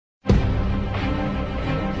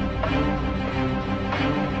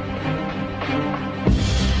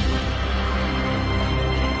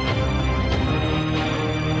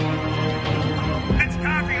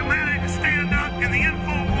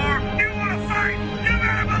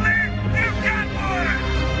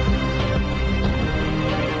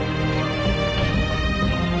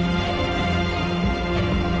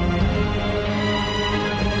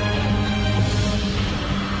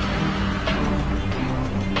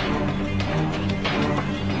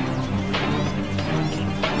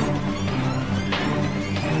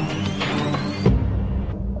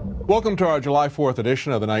Welcome to our July 4th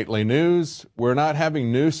edition of the Nightly News. We're not having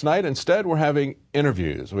news tonight. Instead, we're having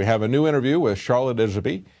interviews. We have a new interview with Charlotte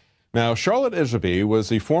Iserbyt. Now, Charlotte Iserbyt was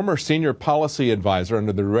the former senior policy advisor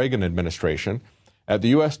under the Reagan administration at the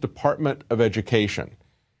U.S. Department of Education.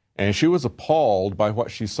 And she was appalled by what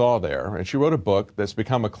she saw there. And she wrote a book that's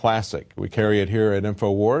become a classic. We carry it here at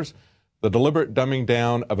InfoWars, The Deliberate Dumbing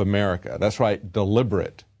Down of America. That's right,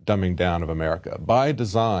 deliberate dumbing down of America by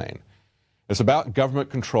design. It's about government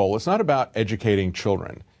control. It's not about educating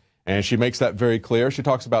children. And she makes that very clear. She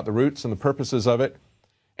talks about the roots and the purposes of it.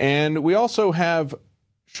 And we also have,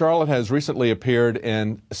 Charlotte has recently appeared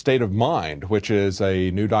in State of Mind, which is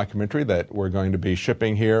a new documentary that we're going to be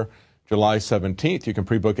shipping here July 17th. You can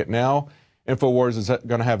pre-book it now. InfoWars is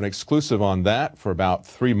going to have an exclusive on that for about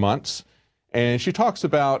 3 months. And she talks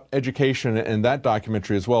about education in that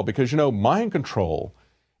documentary as well, because, you know, mind control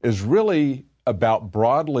is really about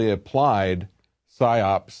broadly applied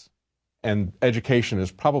PSYOPs, and education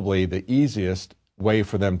is probably the easiest way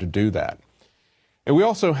for them to do that. And we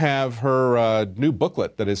also have her new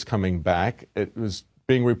booklet that is coming back. It was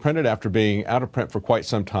being reprinted after being out of print for quite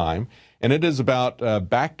some time, and it is about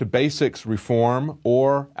back to basics reform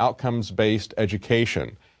or outcomes-based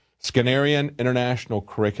education, Skinnerian International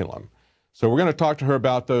Curriculum. So we're going to talk to her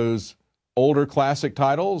about those older classic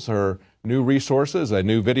titles, her new resources, a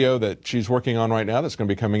new video that she's working on right now that's going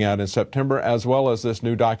to be coming out in September, as well as this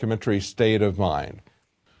new documentary, State of Mind.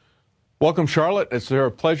 Welcome, Charlotte. It's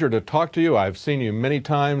a pleasure to talk to you. I've seen you many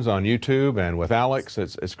times on YouTube and with Alex.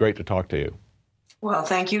 It's great to talk to you. Well,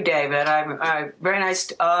 thank you, David. I'm very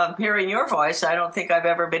nice hearing your voice. I don't think I've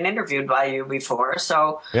ever been interviewed by you before.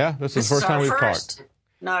 So yeah, this is the first time we've talked.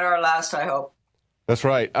 Not our last, I hope. That's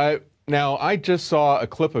right. Now, I just saw a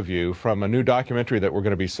clip of you from a new documentary that we're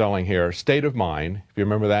going to be selling here, State of Mind. If you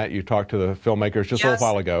remember that, you talked to the filmmakers just a little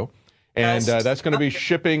while ago. And that's going to be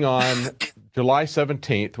shipping on July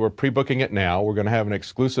 17th. We're pre-booking it now. We're going to have an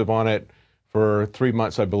exclusive on it for 3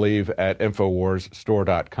 months, I believe, at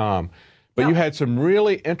InfoWarsStore.com. But you had some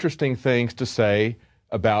really interesting things to say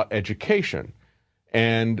about education.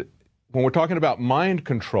 And when we're talking about mind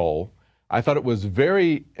control, I thought it was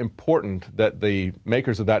very important that the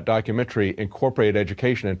makers of that documentary incorporated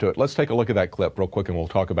education into it. Let's take a look at that clip real quick, and we'll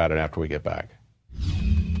talk about it after we get back.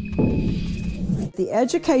 The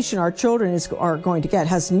education our children are going to get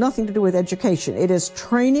has nothing to do with education. It is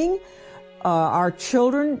training our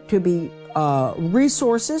children to be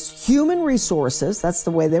resources, human resources, that's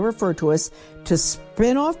the way they refer to us, to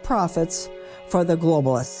spin off profits for the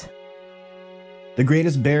globalists. The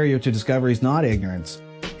greatest barrier to discovery is not ignorance.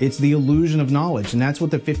 It's the illusion of knowledge, and that's what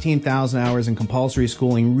the 15,000 hours in compulsory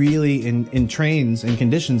schooling really entrains and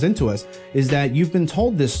conditions into us, is that you've been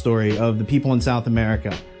told this story of the people in South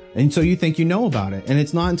America, and so you think you know about it. And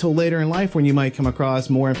it's not until later in life when you might come across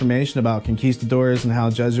more information about conquistadors and how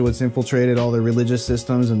Jesuits infiltrated all the religious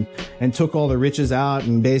systems and took all the riches out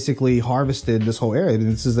and basically harvested this whole area.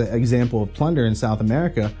 This is an example of plunder in South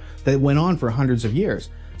America that went on for hundreds of years.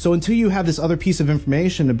 So until you have this other piece of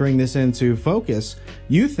information to bring this into focus,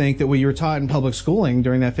 you think that what you were taught in public schooling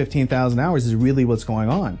during that 15,000 hours is really what's going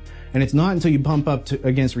on. And it's not until you bump up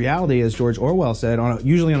against reality, as George Orwell said,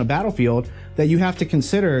 usually on a battlefield, that you have to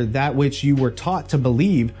consider that which you were taught to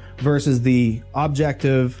believe versus the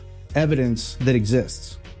objective evidence that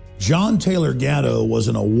exists. John Taylor Gatto was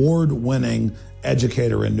an award-winning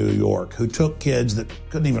educator in New York who took kids that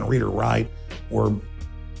couldn't even read or write, were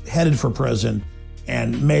headed for prison,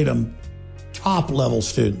 and made them top-level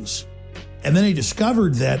students. And then he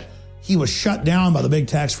discovered that he was shut down by the big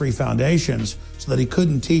tax-free foundations so that he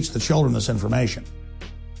couldn't teach the children this information.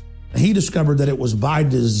 And he discovered that it was by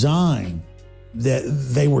design that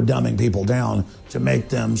they were dumbing people down to make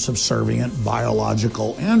them subservient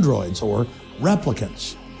biological androids or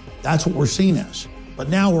replicants. That's what we're seen as. But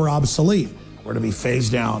now we're obsolete. We're to be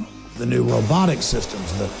phased down the new robotic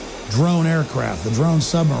systems, the drone aircraft, the drone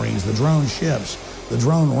submarines, the drone ships, the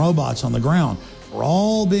drone robots on the ground. We're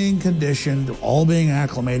all being conditioned, all being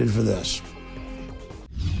acclimated for this.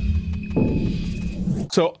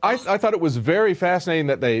 So I thought it was very fascinating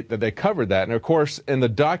that they covered that. And of course, in the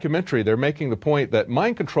documentary, they're making the point that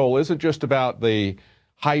mind control isn't just about the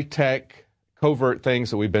high-tech, covert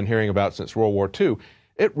things that we've been hearing about since World War II.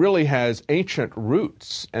 It really has ancient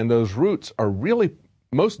roots, and those roots are really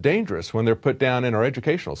most dangerous when they're put down in our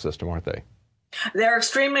educational system, aren't they? They're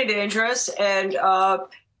extremely dangerous, and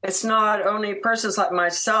it's not only persons like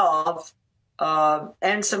myself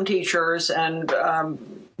and some teachers and,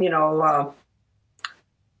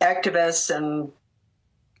 activists and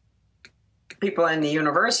people in the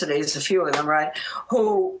universities, a few of them, right,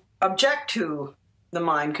 who object to the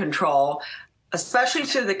mind control. especially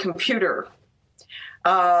through the computer.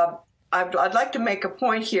 I'd like to make a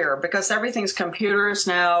point here, because everything's computers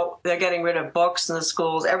now. They're getting rid of books in the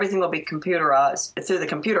schools. Everything will be computerized through the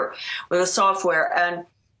computer with the software. And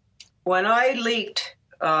when I leaked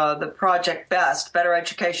the Project BEST, Better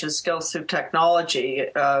Education Skills Through Technology,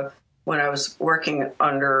 when I was working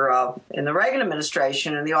under in the Reagan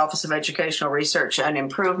administration in the Office of Educational Research and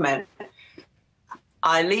Improvement,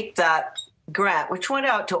 I leaked that grant, which went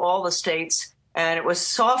out to all the states. And it was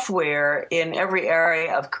software in every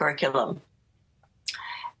area of curriculum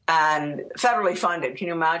and federally funded. Can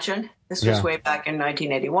you imagine? This was way back in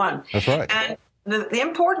 1981. That's right. And the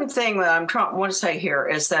important thing that I want to say here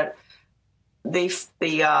is that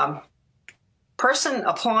the person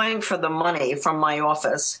applying for the money from my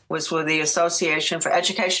office was with the Association for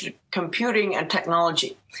Education, Computing, and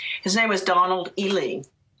Technology. His name was Donald E. Lee.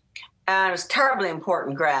 And it was a terribly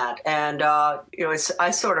important grant. And,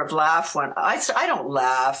 I sort of laugh when I don't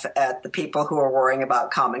laugh at the people who are worrying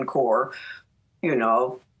about Common Core.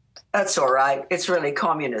 That's all right. It's really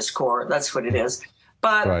Communist Core. That's what it is.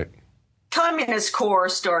 But Communist Core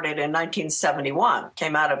started in 1971,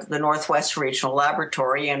 came out of the Northwest Regional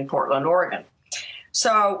Laboratory in Portland, Oregon.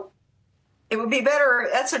 So it would be better.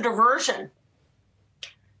 That's a diversion.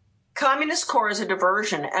 Communist Core is a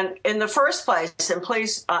diversion. And in the first place, and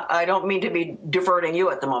please, I don't mean to be diverting you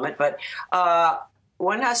at the moment, but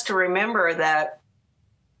one has to remember that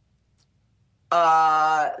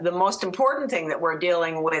the most important thing that we're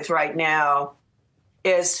dealing with right now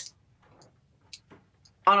is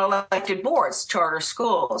unelected boards, charter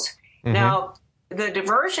schools. Mm-hmm. Now, the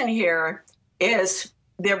diversion here is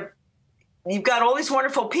you've got all these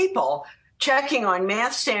wonderful people checking on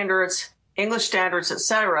math standards, English standards,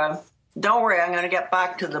 etc. Don't worry, I'm going to get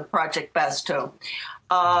back to the Project BEST too.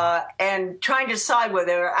 And trying to decide whether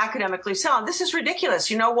they're academically sound. This is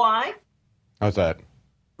ridiculous. You know why? How's that?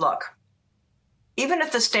 Look, even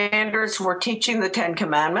if the standards were teaching the 10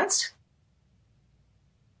 Commandments,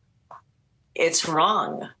 it's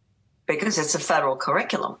wrong because it's a federal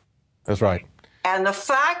curriculum. That's right. And the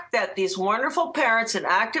fact that these wonderful parents and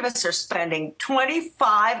activists are spending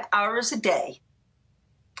 25 hours a day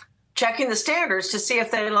checking the standards to see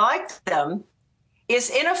if they like them is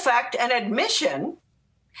in effect an admission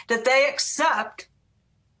that they accept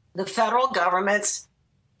the federal government's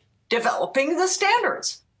developing the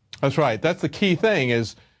standards. That's right. That's the key thing,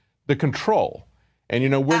 is the control.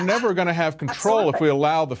 And, we're never going to have control absolutely. if we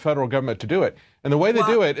allow the federal government to do it. And the way they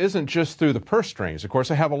do it isn't just through the purse strings. Of course,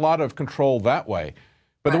 they have a lot of control that way.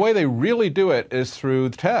 But the way they really do it is through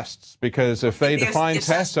tests, because if they define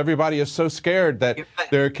tests, everybody is so scared that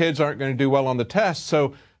their kids aren't going to do well on the tests.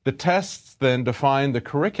 So the tests then define the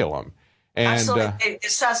curriculum. And, absolutely.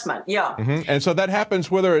 Assessment, yeah. Mm-hmm. And so that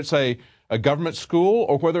happens whether it's a government school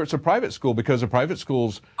or whether it's a private school, because the private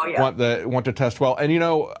schools want to test well. And,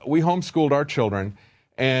 we homeschooled our children,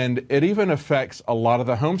 and it even affects a lot of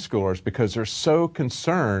the homeschoolers because they're so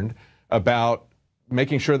concerned about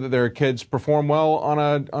making sure that their kids perform well on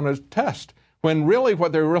a test, when really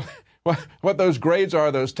what those grades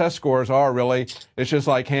are, those test scores are really, it's just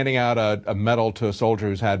like handing out a medal to a soldier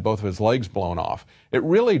who's had both of his legs blown off. It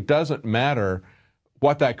really doesn't matter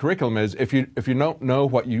what that curriculum is if you don't know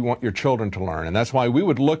what you want your children to learn. And that's why we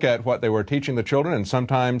would look at what they were teaching the children, and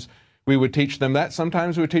sometimes we would teach them that.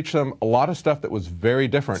 Sometimes we would teach them a lot of stuff that was very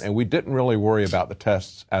different, and we didn't really worry about the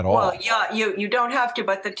tests at all. Well, yeah, you don't have to,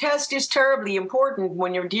 but the test is terribly important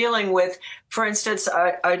when you're dealing with, for instance,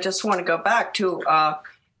 I just want to go back to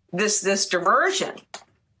this diversion.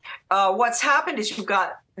 What's happened is you've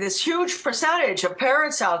got this huge percentage of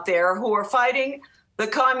parents out there who are fighting the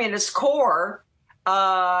Communist Core,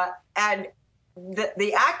 and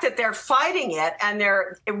the act that they're fighting it, and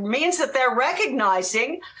it means that they're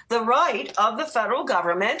recognizing the right of the federal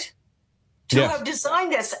government to have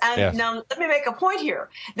designed this. And now let me make a point here.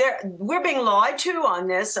 We're being lied to on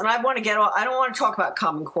this, and I don't want to talk about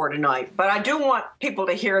Common Core tonight, but I do want people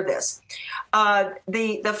to hear this.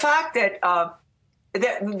 The fact that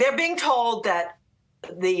they're being told that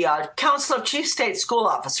the Council of Chief State School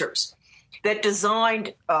Officers that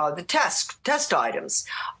designed the test items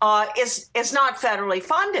is not federally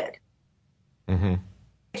funded. Mm-hmm.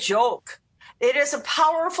 Joke. It is a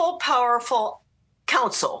powerful, powerful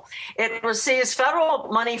council. It receives federal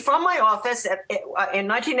money from my office. In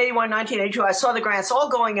 1981, 1982, I saw the grants all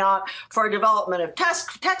going out for development of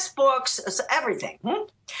textbooks, everything.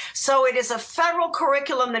 So it is a federal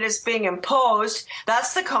curriculum that is being imposed.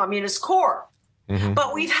 That's the Communist Core. Mm-hmm.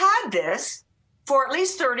 But we've had this for at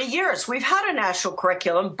least 30 years. We've had a national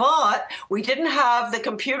curriculum, but we didn't have the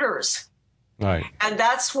computers. Right. And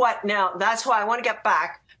that's why I want to get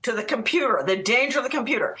back to the computer, the danger of the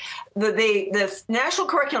computer. The national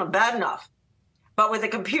curriculum, bad enough, but with the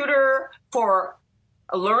computer for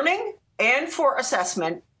learning and for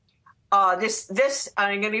assessment, this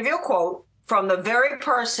I'm going to give you a quote from the very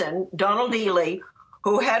person, Donald Ely,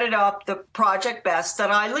 who headed up the Project BEST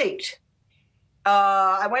that I leaked.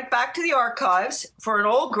 I went back to the archives for an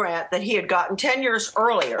old grant that he had gotten 10 years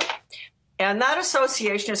earlier. And that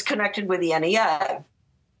association is connected with the NEA.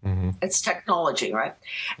 Mm-hmm. It's technology, right?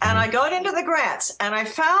 Mm-hmm. And I got into the grants, and I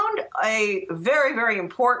found a very, very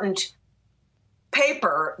important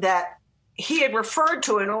paper that he had referred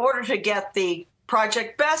to in order to get the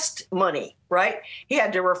Project BEST money, right? He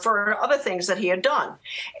had to refer to other things that he had done.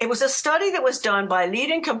 It was a study that was done by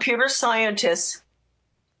leading computer scientists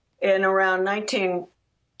in around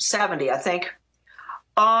 1970, I think,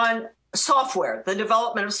 on software, the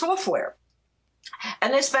development of software.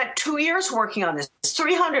 And they spent 2 years working on this,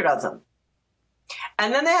 300 of them.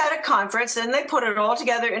 And then they had a conference, and they put it all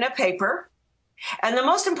together in a paper. And the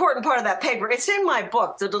most important part of that paper, it's in my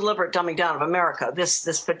book, The Deliberate Dumbing Down of America,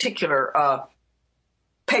 this particular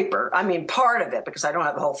paper. I mean, part of it, because I don't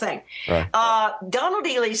have the whole thing. Right. Donald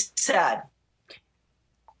Ely said,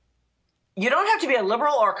 you don't have to be a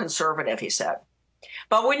liberal or conservative, he said.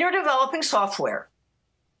 But when you're developing software,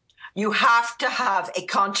 you have to have a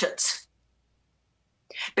conscience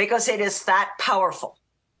because it is that powerful.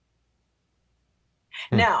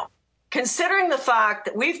 Now, considering the fact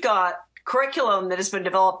that we've got curriculum that has been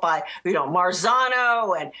developed by,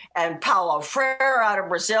 Marzano and Paulo Freire out of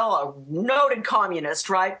Brazil, a noted communist,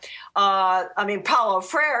 right? Paulo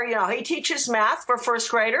Freire, he teaches math for first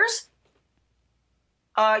graders.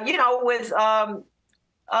 With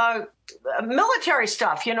military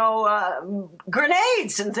stuff,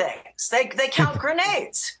 grenades and things. They count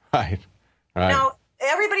grenades. Right. Now,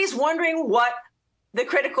 everybody's wondering what the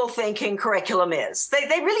critical thinking curriculum is. They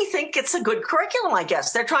really think it's a good curriculum, I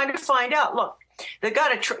guess. They're trying to find out. Look, they've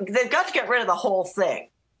got to get rid of the whole thing.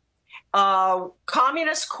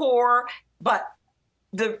 Communist core, but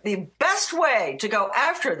the best way to go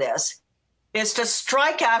after this is to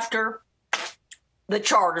strike after the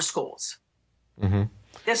charter schools. Mm-hmm.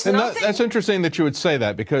 That's interesting that you would say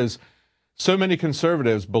that, because so many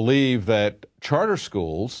conservatives believe that charter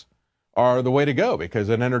schools are the way to go because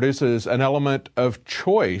it introduces an element of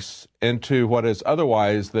choice into what is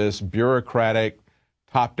otherwise this bureaucratic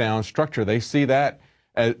top-down structure. They see that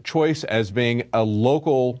choice as being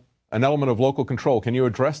an element of local control. Can you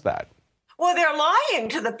address that? Well, they're lying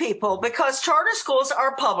to the people because charter schools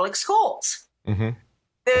are public schools. Mm-hmm.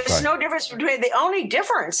 There's no difference between the only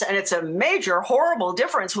difference, and it's a major, horrible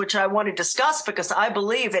difference, which I want to discuss because I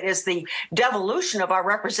believe it is the devolution of our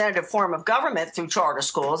representative form of government through charter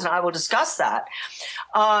schools, and I will discuss that.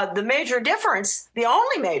 The major difference, the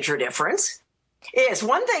only major difference, is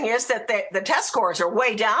one thing is that the test scores are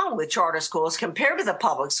way down with charter schools compared to the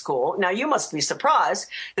public school. Now, you must be surprised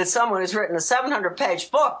that someone who's written a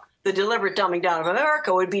 700-page book, The Deliberate Dumbing Down of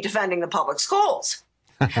America, would be defending the public schools.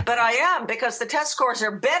 But I am, because the test scores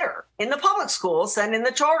are better in the public schools than in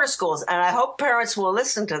the charter schools, and I hope parents will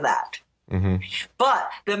listen to that. Mm-hmm. But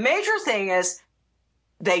the major thing is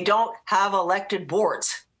they don't have elected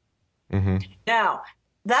boards. Mm-hmm. Now,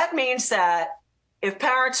 that means that if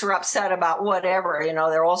parents are upset about whatever, there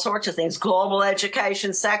are all sorts of things, global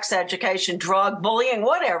education, sex education, drug, bullying,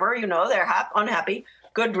 whatever, they're unhappy,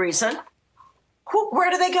 good reason.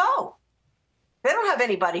 Where do they go? They don't have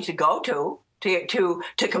anybody to go to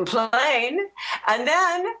complain, and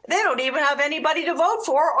then they don't even have anybody to vote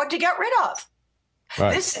for or to get rid of.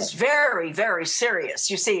 Right. This is very, very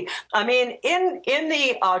serious. You see, in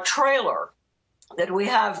the trailer that we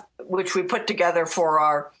have, which we put together for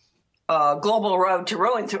our Global Road to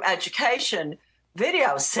Ruin Through Education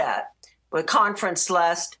video set, a conference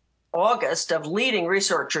last August of leading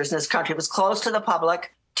researchers in this country. It was closed to the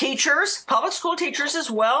public, teachers, public school teachers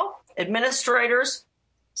as well, administrators.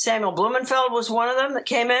 Samuel Blumenfeld was one of them that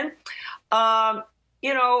came in.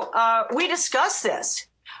 We discussed this.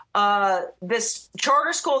 This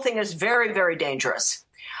charter school thing is very, very dangerous.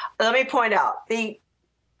 Let me point out, the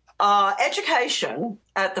education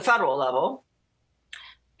at the federal level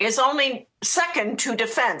is only second to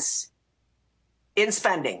defense in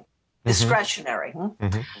spending, discretionary.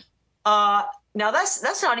 Mm-hmm. Now,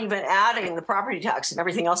 that's not even adding the property tax and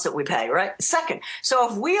everything else that we pay, right? Second. So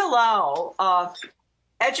if we allow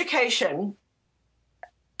education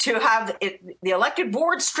to have the elected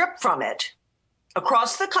board stripped from it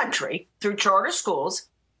across the country through charter schools,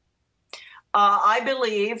 I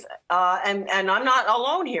believe, and I'm not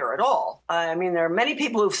alone here at all. I mean, there are many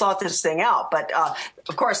people who've thought this thing out, but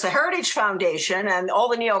of course, the Heritage Foundation and all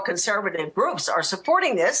the neoconservative groups are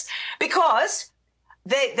supporting this because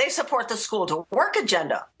they support the school to work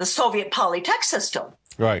agenda, the Soviet Polytech system.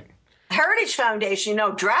 Right. Heritage Foundation,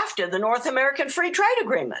 drafted the North American Free Trade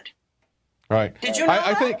Agreement. Right. Did you know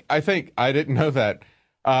that? I think I didn't know that.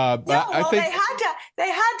 I think they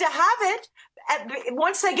had to have it.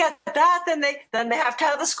 Once they get that, then they have to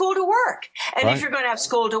have the school to work. And right. If you're going to have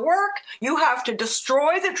school to work, you have to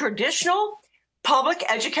destroy the traditional public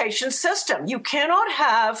education system. You cannot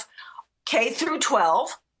have K through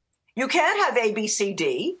 12. You can't have A, B, C,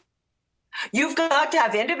 D. You've got to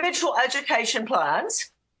have individual education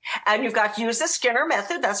plans, and you've got to use the Skinner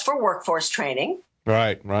method. That's for workforce training.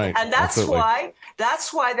 Right. And that's why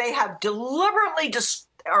they have deliberately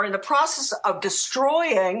are in the process of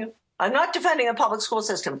destroying. I'm not defending the public school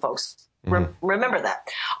system, folks. Remember that.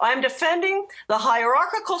 I'm defending the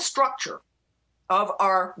hierarchical structure of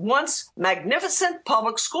our once magnificent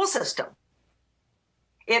public school system.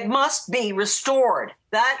 It must be restored.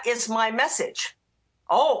 That is my message.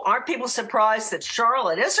 Oh, aren't people surprised that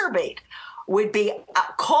Charlotte Iserbyt would be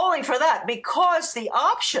calling for that? Because the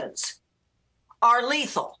options are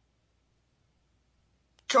lethal.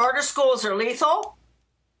 Charter schools are lethal.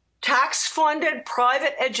 Tax-funded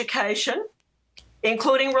private education,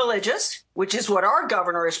 including religious, which is what our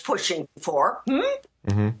governor is pushing for,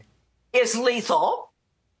 is lethal.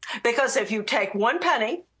 Because if you take 1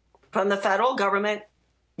 penny from the federal government,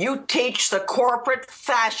 you teach the corporate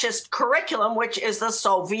fascist curriculum, which is the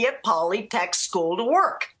Soviet Polytech school to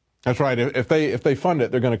work. That's right. If they fund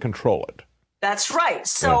it, they're going to control it. That's right.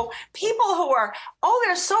 So people who are,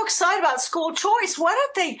 they're so excited about school choice, why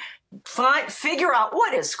don't they figure out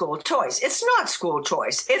what is school choice? It's not school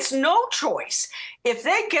choice. It's no choice. If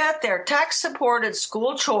they get their tax-supported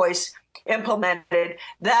school choice implemented,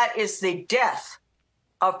 that is the death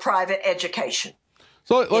of private education.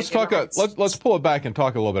 So let's talk. Let's pull it back and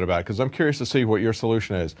talk a little bit about it, because I'm curious to see what your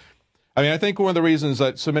solution is. I mean, I think one of the reasons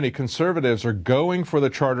that so many conservatives are going for the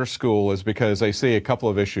charter school is because they see a couple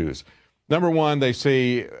of issues. Number one, they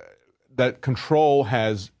see that control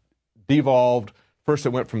has devolved. First, it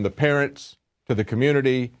went from the parents to the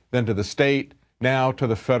community, then to the state, now to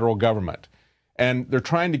the federal government. And they're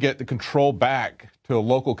trying to get the control back to a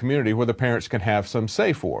local community where the parents can have some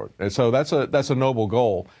say for it. And so that's a noble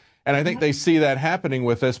goal. And I think they see that happening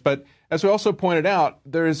with this. But as we also pointed out,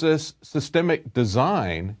 there is this systemic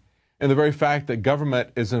design in the very fact that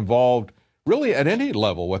government is involved really at any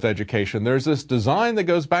level with education. There's this design that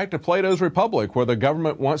goes back to Plato's Republic, where the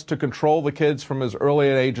government wants to control the kids from as early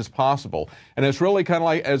an age as possible. And it's really kind of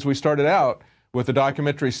like, as we started out with the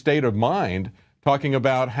documentary State of Mind, talking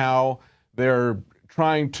about how they're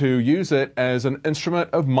trying to use it as an instrument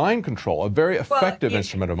of mind control, a very effective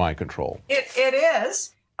instrument of mind control. It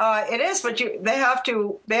is. It is, but they have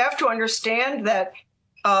to understand that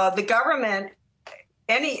the government,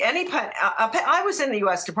 I was in the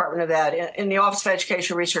U.S. Department of Ed in the Office of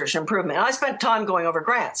Education Research and Improvement. And I spent time going over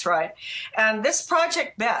grants, right? And this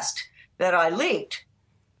Project BEST that I leaked,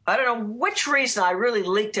 I don't know which reason I really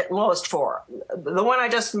leaked it most for. The one I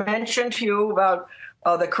just mentioned to you about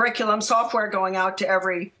the curriculum software going out to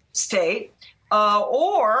every state. There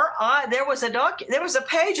was a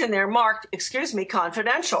page in there marked,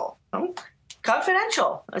 confidential.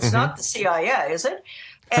 Confidential. It's not the CIA, is it?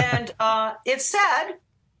 And it said,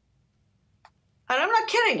 and I'm not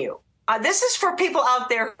kidding you, this is for people out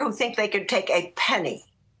there who think they could take a penny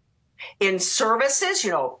in services,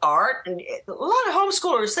 art. And a lot of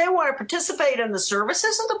homeschoolers, they want to participate in the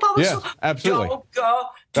services of the public school. Absolutely. Don't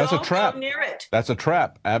go near it. That's a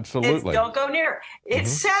trap. Absolutely. Don't go near it. It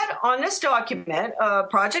said on this document,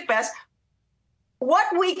 Project BEST, what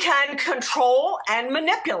we can control and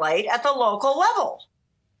manipulate at the local level.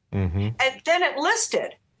 And then it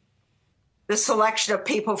listed the selection of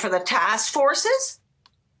people for the task forces,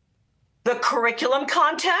 the curriculum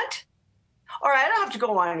content. All right, I don't have to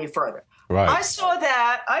go on any further. Right. I saw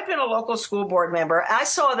that. I've been a local school board member. I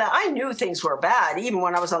saw that. I knew things were bad, even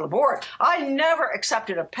when I was on the board. I never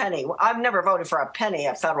accepted a penny. I've never voted for a penny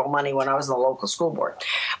of federal money when I was in the local school board.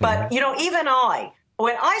 But, even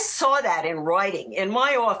when I saw that in writing in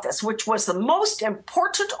my office, which was the most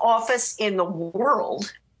important office in the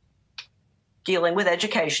world dealing with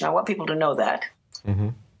education, I want people to know that.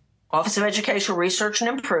 Office of Educational Research and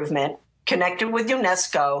Improvement, connected with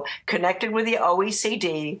UNESCO, connected with the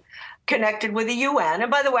OECD, connected with the UN.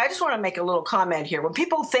 And by the way, I just want to make a little comment here. When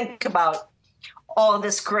people think about all of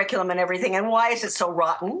this curriculum and everything, and why is it so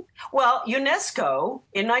rotten? Well, UNESCO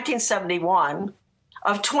in 1971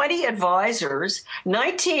 Of 20 advisors,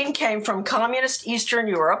 19 came from communist Eastern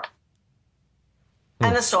Europe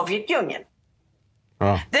and the Soviet Union.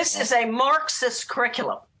 Oh. This is a Marxist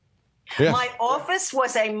curriculum. Yes. My office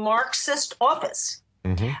was a Marxist office.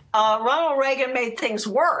 Mm-hmm. Ronald Reagan made things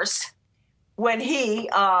worse when he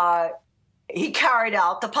carried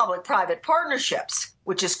out the public-private partnerships,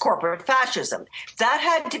 which is corporate fascism. That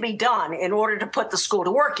had to be done in order to put the school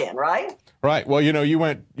to work in, right? Right. Well, you know, you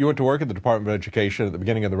went to work at the Department of Education at the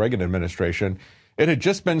beginning of the Reagan administration. It had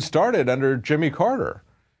just been started under Jimmy Carter.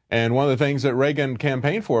 And one of the things that Reagan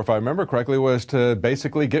campaigned for, if I remember correctly, was to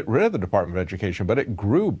basically get rid of the Department of Education. But it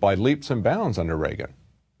grew by leaps and bounds under Reagan.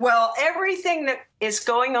 Well, everything that is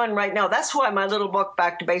going on right now, that's why my little book,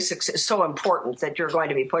 Back to Basics, is so important that you're going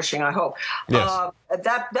to be pushing, I hope. Yes.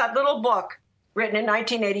 That little book, written in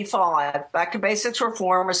 1985, Back to Basics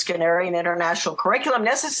Reform, a Skinnerian international curriculum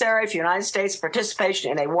necessary for United States participation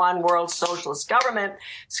in a one world socialist government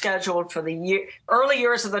scheduled for the early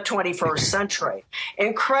years of the 21st century.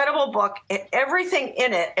 Incredible book. Everything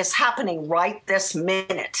in it is happening right this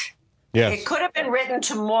minute. Yes. It could have been written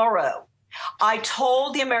tomorrow. I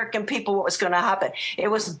told the American people what was going to happen. It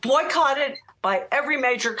was boycotted by every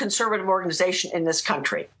major conservative organization in this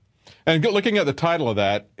country. And looking at the title of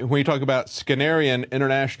that, when you talk about Skinnerian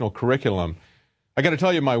International Curriculum, I got to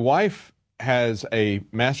tell you, my wife has a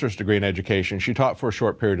master's degree in education. She taught for a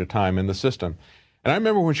short period of time in the system. And I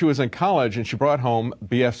remember when she was in college and she brought home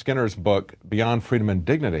B.F. Skinner's book, Beyond Freedom and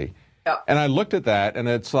Dignity. Yeah. And I looked at that and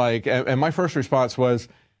it's like, and my first response was,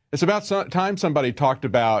 it's about time somebody talked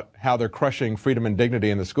about how they're crushing freedom and dignity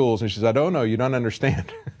in the schools. And she said, oh, no, you don't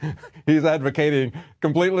understand. He's advocating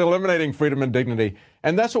completely eliminating freedom and dignity.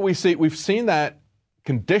 And that's what we see. We've seen that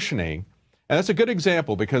conditioning. And that's a good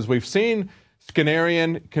example because we've seen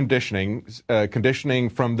Skinnerian conditioning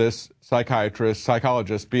from this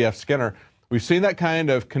psychologist, B.F. Skinner. We've seen that kind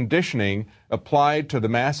of conditioning applied to the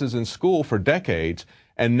masses in school for decades.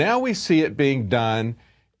 And now we see it being done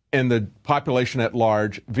in the population at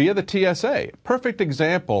large via the TSA. Perfect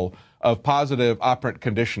example of positive operant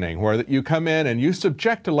conditioning, where you come in and you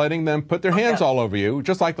subject to letting them put their hands all over you,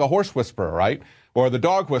 just like the horse whisperer, right? Or the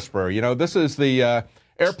dog whisperer. You know, this is the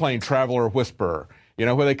airplane traveler whisperer. You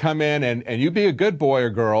know, where they come in and you be a good boy or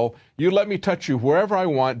girl, you let me touch you wherever I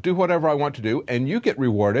want, do whatever I want to do, and you get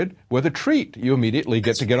rewarded with a treat. You immediately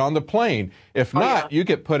get to get on the plane. If not, you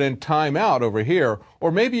get put in time out over here,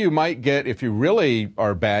 or maybe you might get, if you really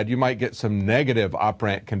are bad, you might get some negative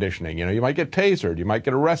operant conditioning. You know, you might get tasered, you might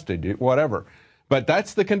get arrested, whatever. But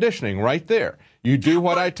that's the conditioning right there. You do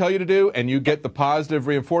what I tell you to do, and you get the positive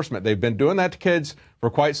reinforcement. They've been doing that to kids for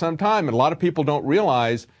quite some time, and a lot of people don't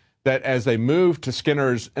realize that as they moved to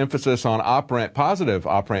Skinner's emphasis on positive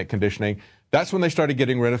operant conditioning, that's when they started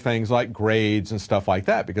getting rid of things like grades and stuff like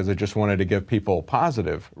that, because they just wanted to give people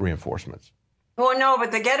positive reinforcements. Well, no,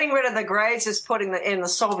 but the getting rid of the grades is putting in the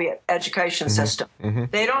Soviet education system.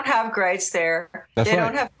 They don't have grades there. They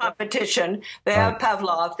don't have competition. They have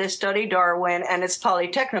Pavlov. They study Darwin, and it's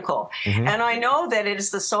polytechnical. And I know that it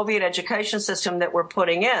is the Soviet education system that we're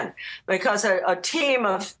putting in, because a team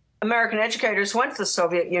of American educators went to the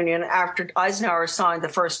Soviet Union after Eisenhower signed the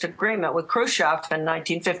first agreement with Khrushchev in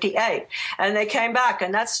 1958. And they came back,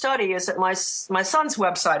 and that study is at my son's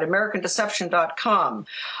website, AmericanDeception.com.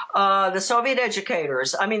 The Soviet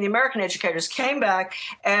educators, the American educators came back,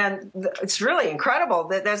 and it's really incredible.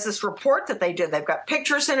 There's this report that they did. They've got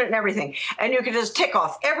pictures in it and everything. And you can just tick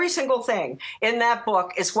off every single thing in that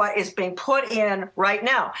book is what is being put in right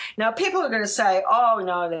now. Now, people are going to say, oh,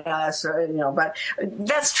 no, that's, but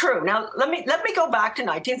that's true. Now, let me go back to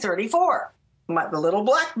 1934, the little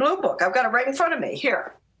blue book. I've got it right in front of me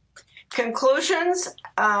here. Conclusions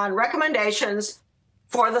and recommendations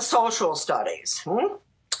for the social studies.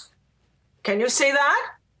 Can you see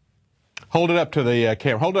that? Hold it up to the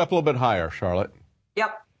camera. Hold it up a little bit higher, Charlotte.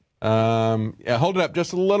 Yep. Yeah, hold it up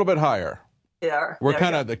just a little bit higher. Yeah. We're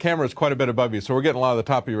the camera's quite a bit above you, so we're getting a lot of the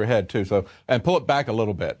top of your head, too. So, and pull it back a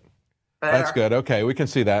little bit. Better. That's good. Okay, we can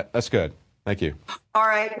see that. That's good. Thank you. All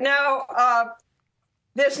right. Now,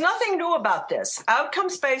 there's nothing new about this.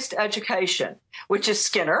 Outcomes-based education, which is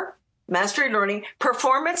Skinner, mastery learning,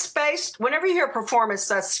 performance-based. Whenever you hear performance,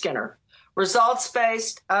 that's Skinner.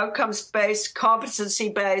 Results-based, outcomes-based,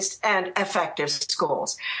 competency-based, and effective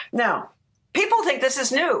schools. Now, people think this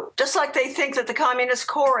is new, just like they think that the Communist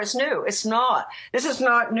Core is new. It's not. This is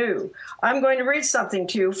not new. I'm going to read something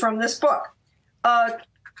to you from this book.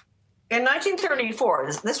 In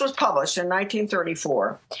 1934, this was published in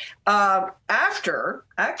 1934, after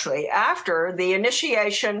the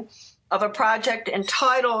initiation of a project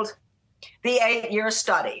entitled The 8-Year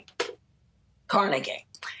Study, Carnegie.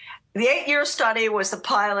 The 8-year study was the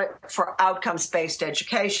pilot for outcomes-based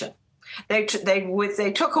education. They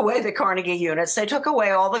took away the Carnegie units. They took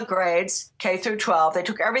away all the grades, K through 12. They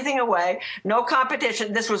took everything away. No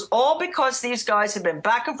competition. This was all because these guys had been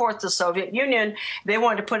back and forth to the Soviet Union. They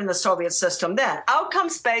wanted to put in the Soviet system then.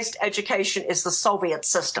 Outcomes-based education is the Soviet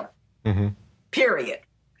system, period.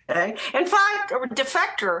 Okay? In fact, a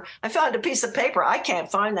defector, I found a piece of paper. I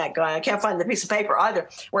can't find that guy. I can't find the piece of paper either,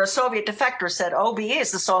 where a Soviet defector said OBE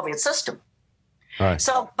is the Soviet system. Right.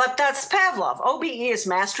 So, but that's Pavlov. OBE is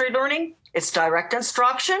mastery learning. It's direct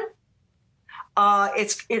instruction.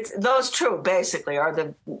 It's those two basically are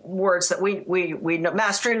the words that we know: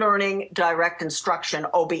 mastery learning, direct instruction,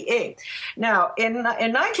 OBE. Now, in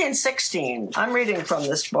 1916, I'm reading from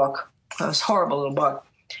this book. This horrible little book.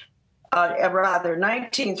 Rather,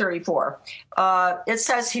 1934. It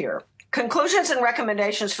says here. Conclusions and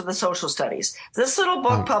Recommendations for the Social Studies. This little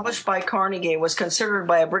book published by Carnegie was considered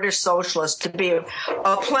by a British socialist to be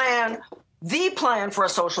a plan, the plan for a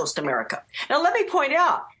socialist America. Now, let me point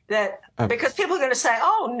out that because people are going to say,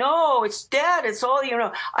 oh, no, it's dead. It's all,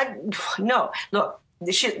 no, look,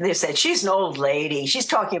 they said she's an old lady. She's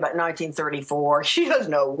talking about 1934. She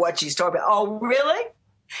doesn't know what she's talking about. Oh, really?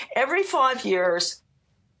 Every 5 years,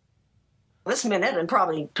 this minute and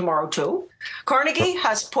probably tomorrow too, Carnegie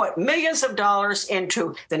has put millions of dollars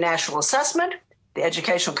into the National Assessment, the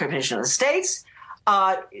Educational Commission of the States,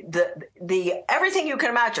 the everything you can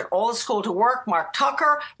imagine, all the school to work, Mark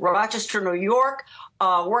Tucker, Rochester, New York,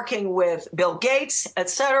 working with Bill Gates,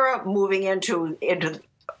 etc., moving into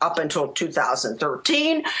up until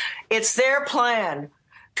 2013. It's their plan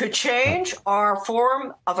to change our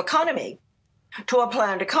form of economy to a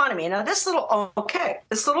planned economy. Now, this little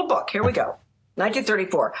book, here we go,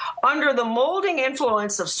 1934. Under the molding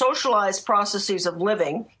influence of socialized processes of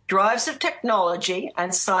living, drives of technology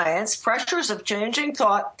and science, pressures of changing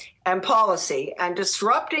thought and policy, and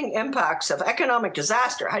disrupting impacts of economic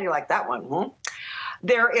disaster. How do you like that one?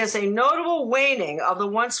 There is a notable waning of the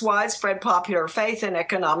once widespread popular faith in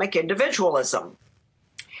economic individualism.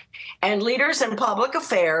 And leaders in public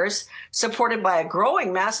affairs, supported by a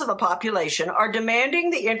growing mass of the population, are demanding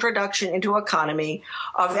the introduction into economy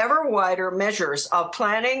of ever wider measures of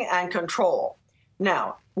planning and control.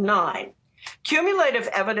 Now, 9. Cumulative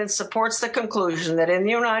evidence supports the conclusion that in the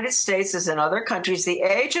United States, as in other countries, the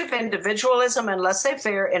age of individualism and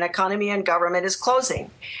laissez-faire in economy and government is closing,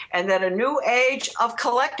 and that a new age of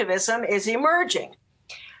collectivism is emerging.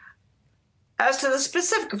 As to the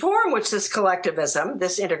specific form which this collectivism,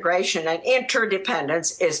 this integration and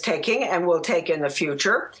interdependence is taking and will take in the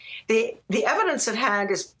future, the evidence at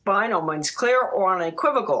hand is by no means clear or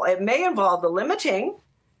unequivocal. It may involve the limiting,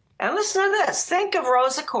 and listen to this, think of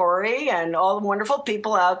Rosa Koire and all the wonderful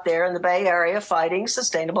people out there in the Bay Area fighting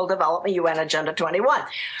Sustainable Development UN Agenda 21.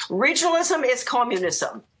 Regionalism is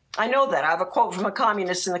communism. I know that. I have a quote from a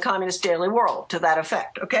communist in the Communist Daily World to that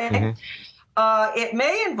effect, okay? It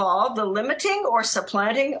may involve the limiting or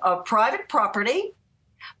supplanting of private property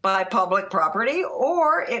by public property,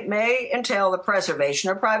 or it may entail the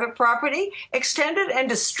preservation of private property, extended and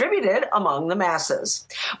distributed among the masses.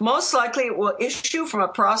 Most likely it will issue from a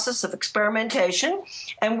process of experimentation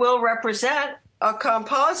and will represent a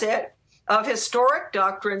composite of historic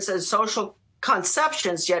doctrines and social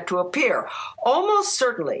conceptions yet to appear. Almost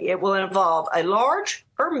certainly it will involve a larger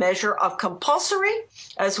measure of compulsory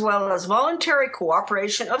as well as voluntary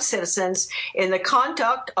cooperation of citizens in the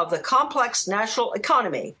conduct of the complex national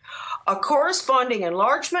economy, a corresponding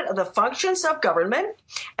enlargement of the functions of government,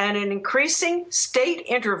 and an increasing state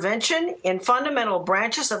intervention in fundamental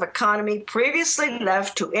branches of economy previously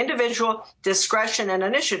left to individual discretion and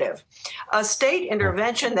initiative. A state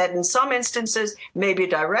intervention that in some instances may be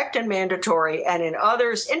direct and mandatory, and in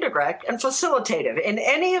others indirect and facilitative. In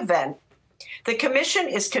any event, the Commission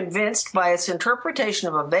is convinced by its interpretation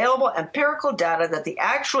of available empirical data that the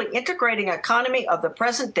actually integrating economy of the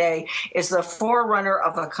present day is the forerunner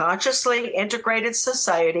of a consciously integrated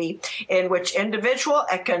society in which individual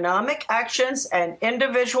economic actions and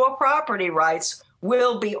individual property rights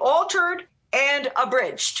will be altered and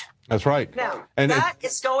abridged. That's right. Now, that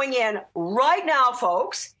is going in right now,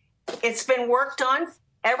 folks. It's been worked on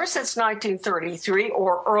ever since 1933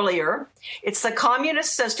 or earlier. It's the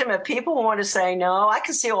communist system. If people want to say, no, I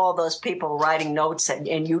can see all those people writing notes in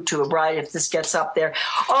YouTube, right, if this gets up there.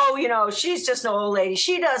 Oh, she's just an old lady.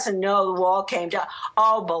 She doesn't know the wall came down.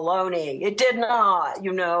 Oh, baloney. It did not,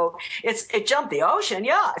 It jumped the ocean.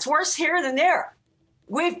 Yeah, it's worse here than there.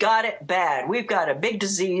 We've got it bad. We've got a big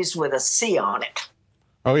disease with a C on it.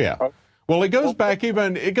 Oh, yeah. Well, it goes back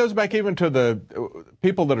even to the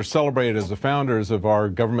people that are celebrated as the founders of our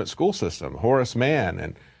government school system, Horace Mann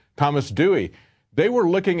and Thomas Dewey, they were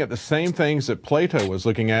looking at the same things that Plato was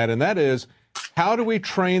looking at, and that is, how do we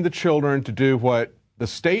train the children to do what the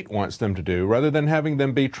state wants them to do rather than having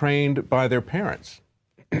them be trained by their parents?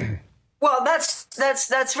 Well,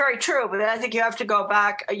 that's very true, but I think you have to go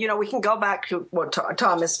back. You know, we can go back to what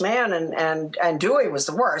Thomas Mann and Dewey was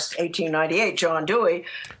the worst. 1898, John Dewey.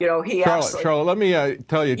 You know, he Charlotte, let me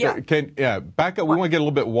tell you. Back up. We want to get a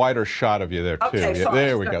little bit wider shot of you there too. Okay, yeah,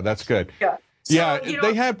 there we go. That's good. Yeah. So,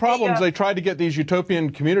 they had problems. They tried to get these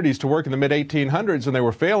utopian communities to work in the mid-1800s, and they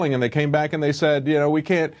were failing. And they came back and they said, you know, we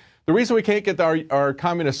can't. The reason we can't get our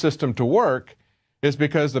communist system to work is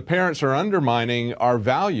because the parents are undermining our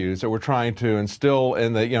values that we're trying to instill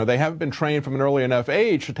in the, you know, they haven't been trained from an early enough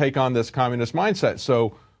age to take on this communist mindset.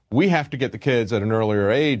 So we have to get the kids at an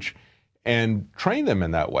earlier age and train them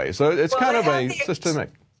in that way. So it's kind of a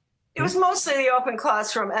systemic. It was mostly the open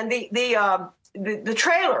classroom and the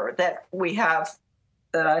trailer that we have.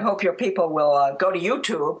 That I hope your people will go to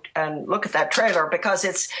YouTube and look at that trailer, because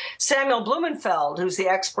it's Samuel Blumenfeld, who's the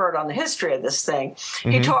expert on the history of this thing.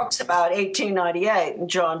 Mm-hmm. He talks about 1898 and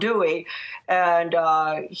John Dewey, and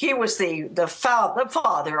he was the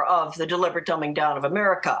father of the deliberate dumbing down of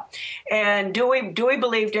America. And Dewey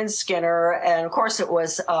believed in Skinner, and of course it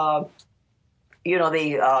was the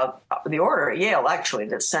order at Yale actually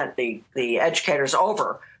that sent the educators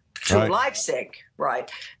over to Leipzig,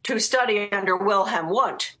 to study under Wilhelm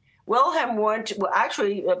Wundt. Wilhelm Wundt,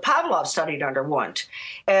 actually, Pavlov studied under Wundt.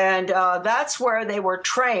 And that's where they were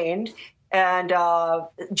trained. And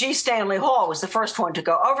G. Stanley Hall was the first one to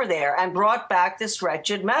go over there and brought back this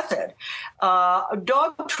wretched method.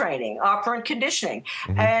 Dog training, operant conditioning.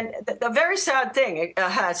 Mm-hmm. And the very sad thing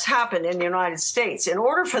has happened in the United States. In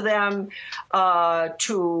order for them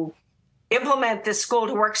to implement this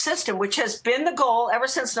school-to-work system, which has been the goal ever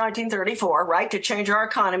since 1934, to change our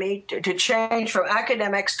economy, to change from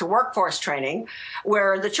academics to workforce training,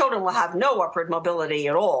 where the children will have no upward mobility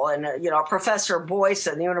at all. And, Professor Boyce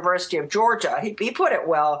at the University of Georgia, he put it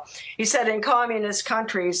well. He said in communist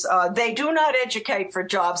countries, they do not educate for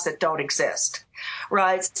jobs that don't exist.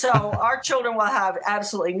 Right. So our children will have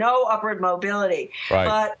absolutely no upward mobility.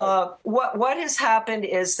 Right. But what has happened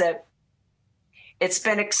is that it's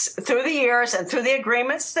been through the years and through the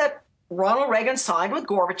agreements that Ronald Reagan signed with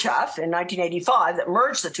Gorbachev in 1985 that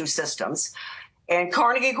merged the two systems. And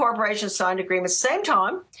Carnegie Corporation signed agreements at the same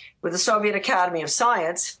time with the Soviet Academy of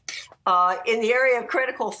Science in the area of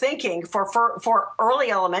critical thinking for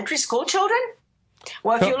early elementary school children.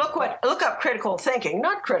 Well, if you look up critical thinking,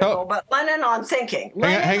 not critical, but Lenin on thinking.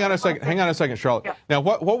 Hang on a second, Charlotte. Yeah. Now,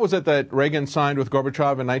 what was it that Reagan signed with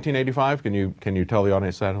Gorbachev in 1985? Can you tell the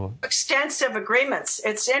audience that? Extensive agreements.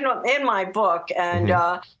 It's in my book, and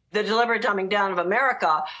The Deliberate Dumbing Down of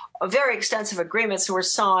America. Very extensive agreements were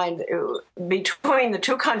signed between the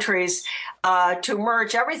two countries to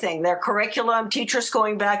merge everything, their curriculum, teachers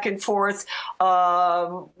going back and forth,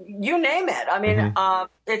 you name it. I mean,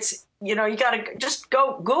 it's. You got to just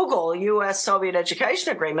go Google U.S.-Soviet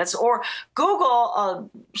education agreements or Google a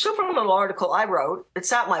super little article I wrote.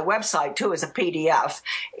 It's at my website, too, as a PDF.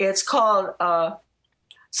 It's called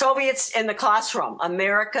Soviets in the Classroom,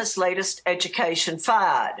 America's Latest Education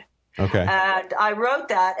Fad. Okay. And I wrote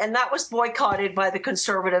that, and that was boycotted by the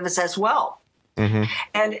conservatives as well. Mm-hmm.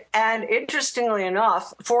 And interestingly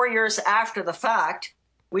enough, 4 years after the fact,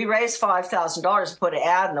 we raised $5,000 to put an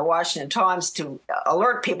ad in the Washington Times to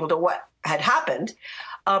alert people to what had happened.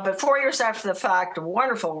 But 4 years after the fact, a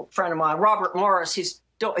wonderful friend of mine, Robert Morris, he's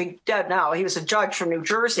dead now. He was a judge from New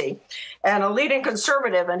Jersey and a leading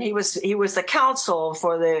conservative, and he was the counsel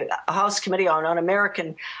for the House Committee on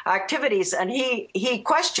Un-American Activities. And he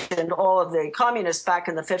questioned all of the communists back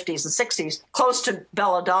in the 50s and 60s, close to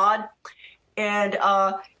Bella Dodd. And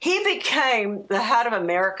he became the head of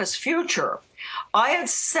America's Future. I had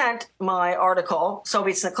sent my article,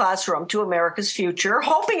 Soviets in the Classroom, to America's Future,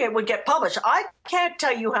 hoping it would get published. I can't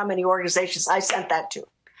tell you how many organizations I sent that to.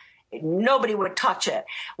 Nobody would touch it.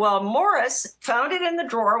 Well, Morris found it in the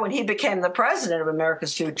drawer when he became the president of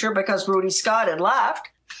America's Future because Rudy Scott had left.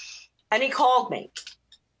 And he called me.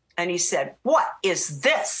 And he said, "What is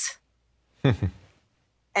this?"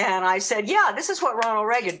 And I said, "Yeah, this is what Ronald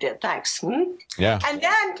Reagan did. Thanks." Yeah. And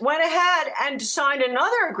then went ahead and signed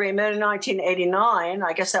another agreement in 1989.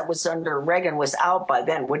 I guess that was under Reagan was out by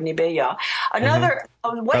then, wouldn't he be? Yeah. Another.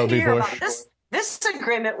 What did you hear about this? This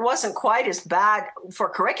agreement wasn't quite as bad for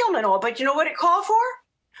curriculum and all, but you know what it called for?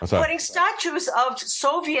 What's that? Putting statues of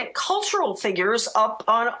Soviet cultural figures up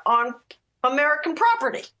on American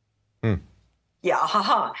property.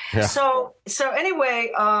 Yeah. Yeah. So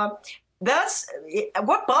anyway. That's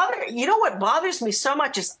what bothers me so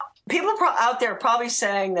much is people out there are probably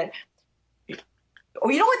saying that, you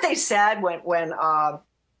know what they said when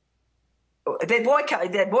they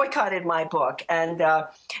boycotted my book, and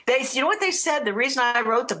you know what they said? The reason I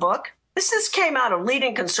wrote the book, this came out of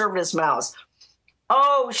leading conservatives' mouths.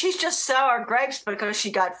 Oh, she's just sour grapes because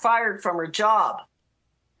she got fired from her job.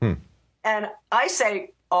 And I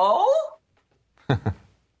say, oh,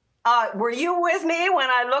 were you with me when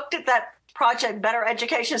I looked at that project, Better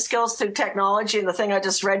Education Skills Through Technology, and the thing I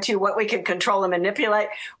just read to you, what we can control and manipulate?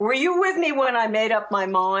 Were you with me when I made up my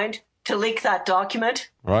mind to leak that document?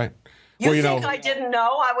 Right. You think I didn't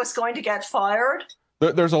know I was going to get fired?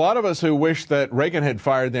 There's a lot of us who wish that Reagan had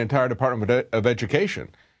fired the entire Department of Education.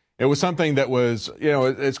 It was something that was,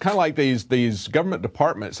 it's kind of like these government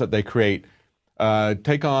departments that they create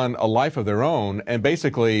take on a life of their own and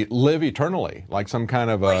basically live eternally, like some kind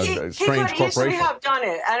of strange corporation. He could have done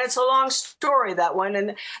it, and it's a long story, that one.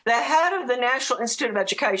 And the head of the National Institute of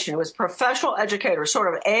Education was a professional educator,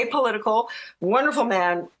 sort of apolitical, wonderful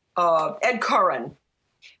man, Ed Curran.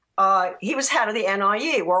 He was head of the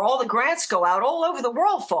NIE, where all the grants go out all over the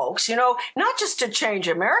world, folks, not just to change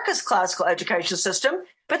America's classical education system,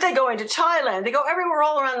 but they go into Thailand. They go everywhere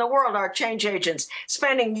all around the world, our change agents,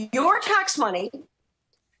 spending your tax money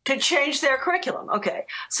to change their curriculum. Okay.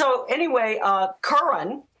 So anyway,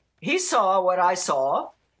 Curran, he saw what I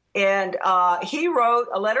saw, and he wrote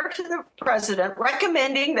a letter to the president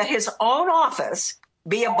recommending that his own office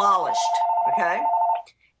be abolished. Okay.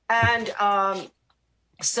 And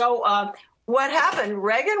so what happened,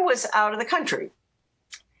 Reagan was out of the country.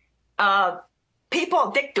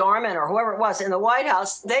 People, Dick Dorman or whoever it was in the White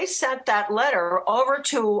House, they sent that letter over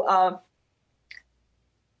to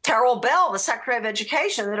Terrell Bell, the Secretary of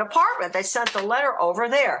Education, the department. They sent the letter over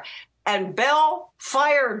there. And Bell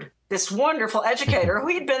fired this wonderful educator who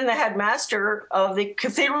had been the headmaster of the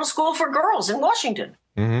Cathedral School for Girls in Washington.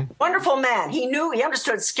 Mm-hmm. Wonderful man. He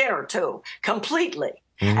understood Skinner, too, completely.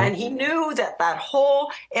 Mm-hmm. And he knew that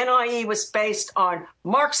whole NIE was based on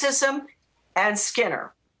Marxism and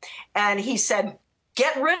Skinner. And he said,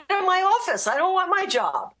 get rid of my office. I don't want my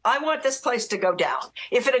job. I want this place to go down.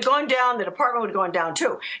 If it had gone down, the department would have gone down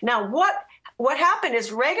too. Now, what happened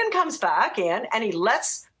is Reagan comes back in and he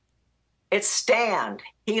lets it stand.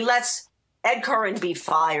 He lets Ed Curran be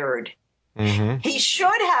fired. Mm-hmm. He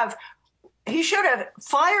should have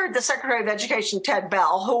fired the Secretary of Education, Ted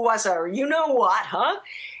Bell, who was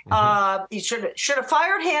Mm-hmm. He should have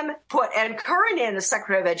fired him, put Ed Curran in as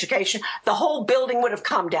Secretary of Education. The whole building would have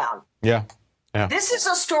come down. Yeah. Yeah. This is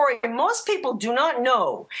a story most people do not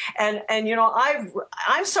know. And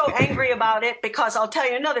I'm so angry about it because I'll tell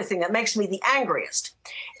you another thing that makes me the angriest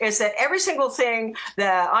is that every single thing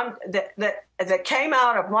that came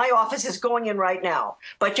out of my office is going in right now.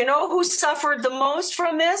 But you know who suffered the most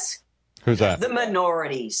from this? Who's that? The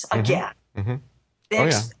minorities, again. Mm-hmm.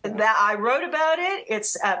 That I wrote about it.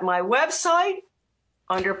 It's at my website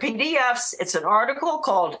under PDFs. It's an article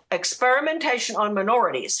called Experimentation on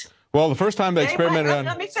Minorities. Well, the first time they experimented on...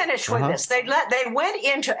 Let me finish with this. They went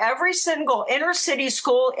into every single inner city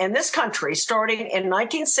school in this country starting in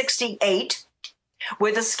 1968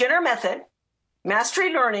 with the Skinner method,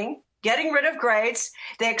 mastery learning, getting rid of grades.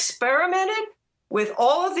 They experimented with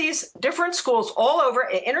all of these different schools all over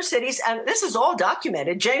inner cities, and this is all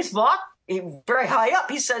documented. James Block, very high up,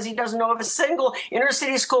 he says he doesn't know of a single inner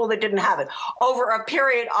city school that didn't have it. Over a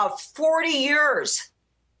period of 40 years,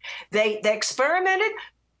 they experimented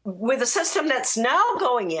with a system that's now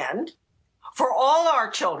going in for all our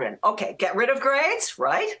children. Okay, get rid of grades,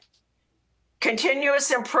 right? Continuous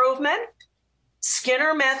improvement,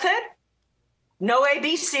 Skinner method, no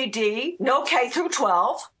ABCD, no K through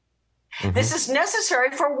 12. Mm-hmm. This is necessary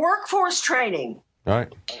for workforce training.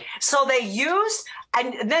 Right. So they use,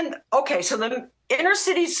 and then, okay, so the inner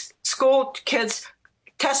city school kids'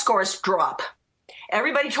 test scores drop.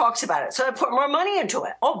 Everybody talks about it. So they put more money into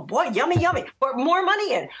it. Oh, boy, yummy, yummy. Put more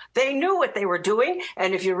money in. They knew what they were doing.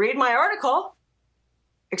 And if you read my article,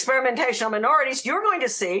 Experimentation on Minorities, you're going to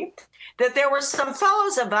see that there were some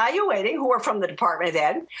fellows evaluating who were from the Department of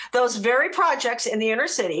Ed, those very projects in the inner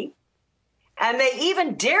city. And they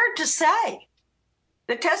even dared to say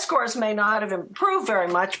the test scores may not have improved very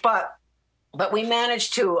much, but we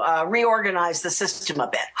managed to reorganize the system a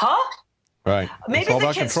bit. Huh? Right. Maybe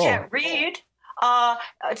the kids can't read.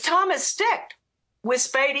 Thomas Stick with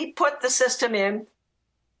Spady put the system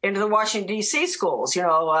into the Washington, D.C. schools.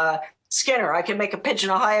 Skinner, I can make a pigeon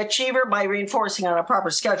a high achiever by reinforcing on a proper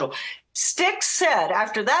schedule. Stick said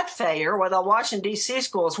after that failure, where the Washington, D.C.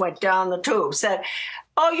 schools went down the tube, said,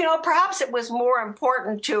 perhaps it was more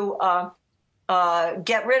important to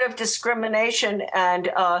get rid of discrimination and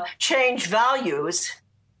change values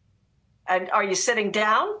And are you sitting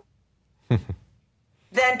down?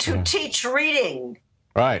 Then to teach reading.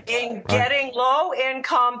 Right. In getting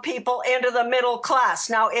low-income people into the middle class.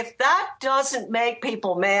 Now, if that doesn't make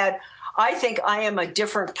people mad, I think I am a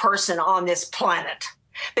different person on this planet,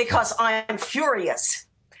 because I am furious.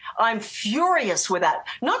 I'm furious with that.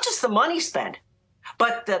 Not just the money spent,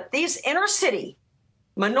 but that these inner city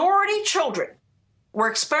minority children were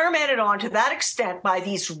experimented on to that extent by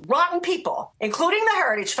these rotten people, including the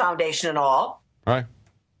Heritage Foundation and all. Right.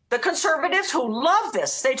 The conservatives who love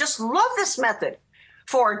this, they just love this method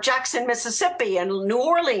for Jackson, Mississippi and New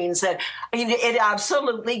Orleans. And it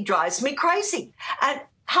absolutely drives me crazy. And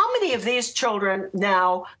how many of these children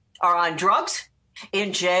now are on drugs,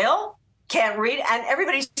 in jail, can't read? And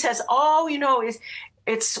everybody says, oh, you know,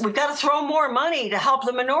 we've got to throw more money to help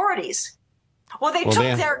the minorities. Well, they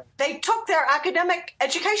took their academic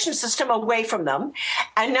education system away from them.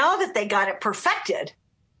 And now that they got it perfected,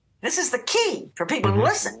 this is the key for people to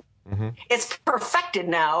listen. It's perfected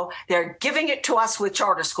now. They're giving it to us with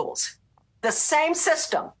charter schools. The same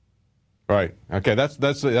system. Right. Okay. That's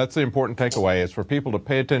the important takeaway, is for people to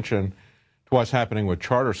pay attention to what's happening with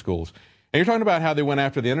charter schools. And you're talking about how they went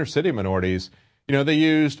after the inner city minorities. You know, they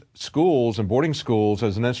used schools and boarding schools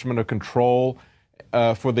as an instrument of control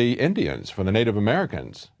for the Indians, for the Native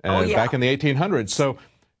Americans, back in the 1800s. So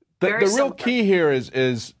the real key here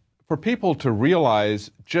is for people to realize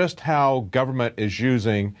just how government is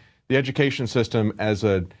using the education system as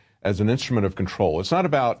an instrument of control. It's not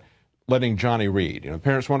about letting Johnny read. You know,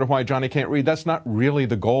 parents wonder why Johnny can't read. That's not really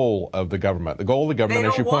the goal of the government. The goal of the government,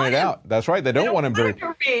 as you pointed out, that's right. They don't want him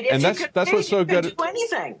to read. And that's what's so good. Do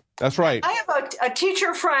anything. That's right. I have a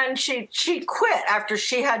teacher friend. She quit after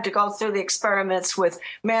she had to go through the experiments with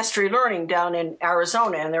mastery learning down in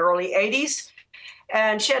Arizona in the early 80s.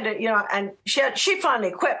 And she had to, you know, and she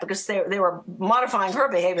finally quit because they were modifying her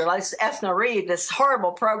behavior, like Ethna Reed, this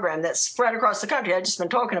horrible program that's spread across the country. I've just been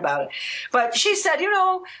talking about it. But she said, you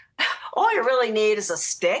know, all you really need is a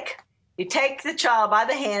stick. You take the child by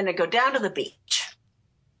the hand and go down to the beach.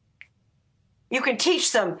 You can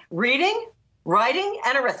teach them reading, writing,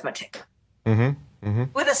 and arithmetic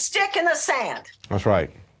with a stick in the sand. That's right.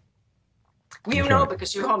 You know,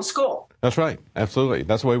 because you homeschool. That's right. Absolutely.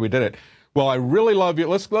 That's the way we did it. Well, I really love you.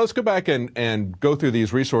 Let's go back and go through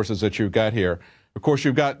these resources that you've got here. Of course,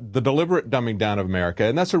 you've got the deliberate dumbing down of America,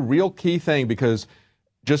 and that's a real key thing, because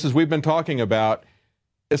just as we've been talking about,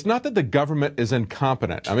 it's not that the government is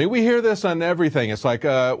incompetent. I mean, we hear this on everything. It's like,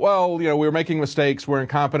 well, you know, we're making mistakes, we're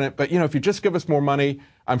incompetent, but, you know, if you just give us more money,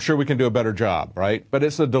 I'm sure we can do a better job, right? But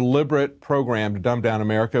it's a deliberate program to dumb down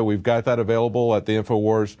America. We've got that available at the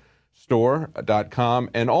InfoWarsStore.com.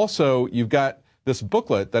 And also, you've got this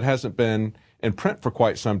booklet that hasn't been in print for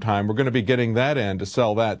quite some time. We're going to be getting that in to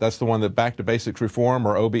sell that. That's the one that Back to Basics Reform,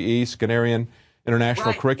 or OBE, Skinnerian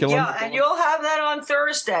International Curriculum. Yeah, and you'll have that on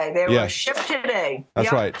Thursday. They were shipped today.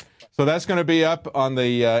 That's right. So that's going to be up on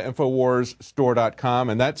the InfoWarsStore.com,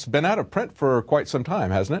 and that's been out of print for quite some time,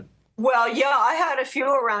 hasn't it? Well, yeah, I had a few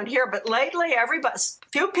around here, but lately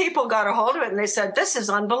few people got a hold of it and they said, this is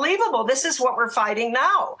unbelievable. This is what we're fighting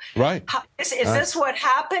now. Right. Is this what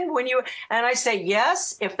happened when you, and I say,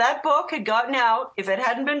 yes, if that book had gotten out, if it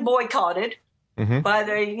hadn't been boycotted by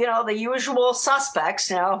the usual suspects,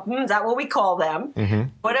 now, that's what we call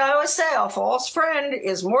them. But I always say a false friend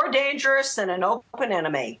is more dangerous than an open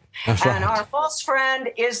enemy. That's and right. Our false friend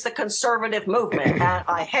is the conservative movement. And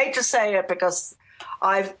I hate to say it because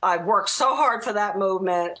I've worked so hard for that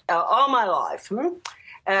movement all my life.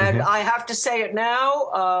 And I have to say it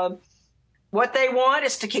now. What they want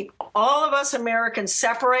is to keep all of us Americans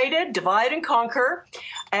separated, divide and conquer,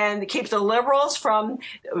 and keep the liberals from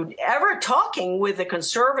ever talking with the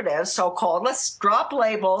conservatives, so-called. Let's drop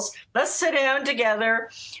labels. Let's sit down together,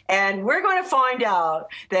 and we're going to find out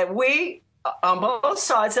that we, on both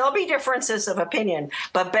sides, there'll be differences of opinion,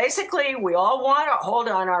 but basically we all want to hold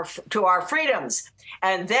on to our freedoms.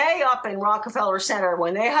 And they up in Rockefeller Center,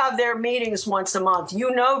 when they have their meetings once a month, you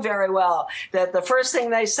know very well that the first thing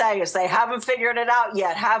they say is they haven't figured it out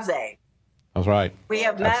yet, have they? That's right. We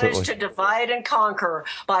have managed to divide and conquer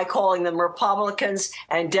by calling them Republicans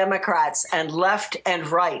and Democrats and left and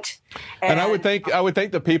right. And I would think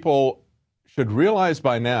that people should realize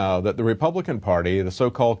by now that the Republican Party, the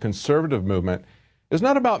so-called conservative movement, is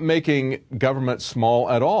not about making government small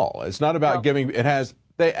at all. It's not about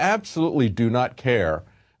they absolutely do not care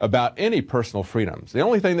about any personal freedoms. The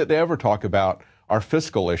only thing that they ever talk about are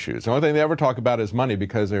fiscal issues. The only thing they ever talk about is money,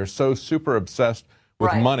 because they're so super obsessed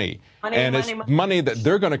with money. It's money that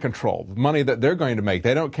they're going to control, money that they're going to make.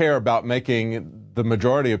 They don't care about making the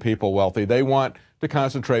majority of people wealthy. They want to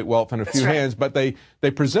concentrate wealth in a few hands, but they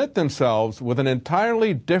present themselves with an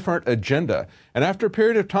entirely different agenda. And after a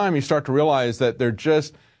period of time, you start to realize that they're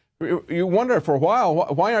just, you wonder for a while,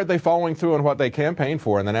 why aren't they following through on what they campaigned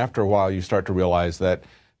for? And then after a while, you start to realize that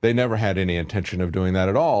they never had any intention of doing that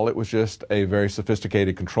at all. It was just a very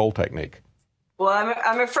sophisticated control technique. Well,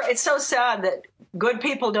 I'm afraid it's so sad that good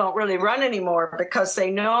people don't really run anymore because they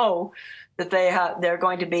know that they're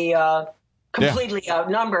going to be completely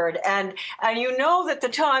outnumbered, and you know that the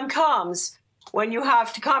time comes when you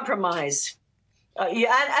have to compromise. And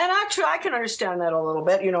actually, I can understand that a little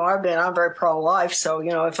bit. You know, I'm very pro-life, so you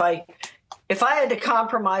know, if I had to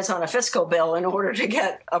compromise on a fiscal bill in order to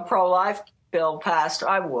get a pro-life bill passed,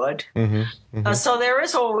 I would. So there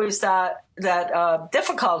is always that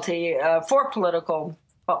difficulty for political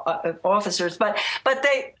officers, but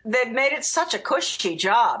they've made it such a cushy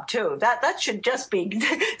job too. That should just be.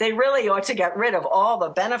 They really ought to get rid of all the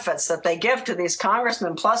benefits that they give to these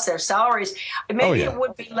congressmen plus their salaries. Maybe it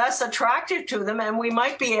would be less attractive to them, and we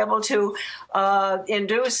might be able to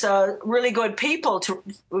induce really good people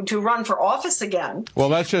to run for office again. Well,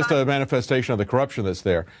 that's just a manifestation of the corruption that's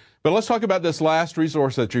there. But let's talk about this last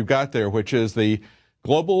resource that you've got there, which is the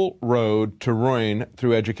Global Road to Ruin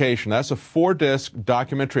Through Education. That's a 4-disc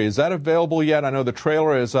documentary. Is that available yet? I know the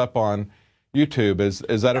trailer is up on YouTube.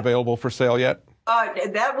 Is that available for sale yet?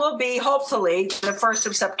 That will be hopefully the 1st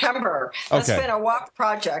of September. That's been a walk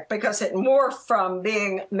project because it morphed from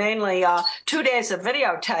being mainly 2 days of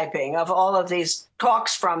videotaping of all of these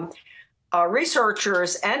talks from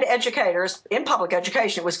researchers and educators in public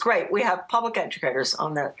education. It was great. We have public educators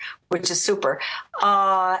on that, which is super.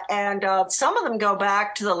 And some of them go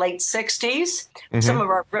back to the late 60s, some of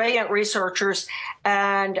our brilliant researchers.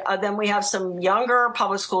 And then we have some younger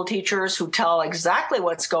public school teachers who tell exactly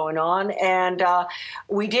what's going on. And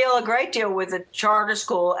we deal a great deal with the charter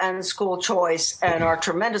school and school choice and our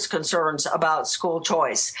tremendous concerns about school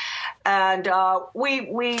choice. And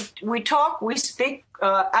we speak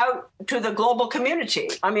out to the global community.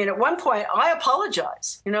 I mean, at one point, I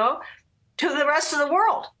apologize, you know, to the rest of the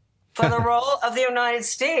world for the role of the United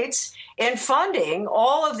States in funding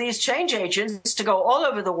all of these change agents to go all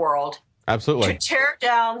over the world. Absolutely. To tear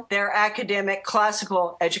down their academic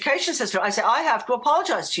classical education system. I say, I have to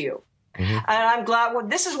apologize to you. And I'm glad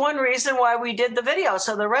this is one reason why we did the video,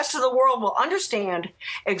 so the rest of the world will understand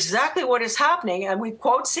exactly what is happening. And we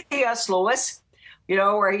quote C.S. Lewis, you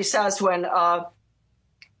know, where he says when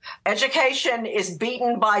education is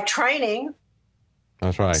beaten by training,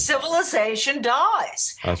 that's right, civilization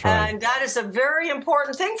dies. That's right. And that is a very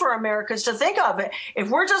important thing for Americans to think of. If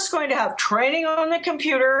we're just going to have training on the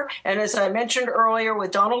computer, and as I mentioned earlier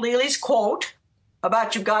with Donald Ely's quote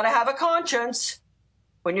about you've got to have a conscience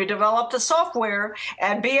when you develop the software,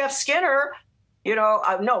 and B.F. Skinner, you know,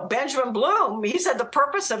 no, Benjamin Bloom, he said the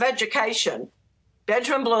purpose of education,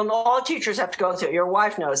 Benjamin Bloom, all teachers have to go through, your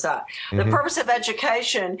wife knows that. The purpose of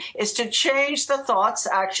education is to change the thoughts,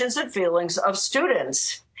 actions, and feelings of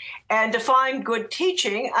students and define good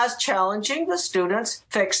teaching as challenging the students'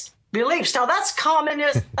 fixed beliefs. Now, that's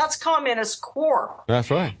communist core.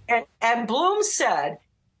 That's right. And Bloom said,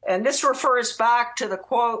 and this refers back to the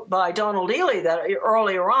quote by Donald Ely that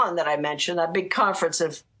earlier on that I mentioned, that big conference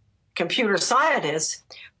of computer scientists.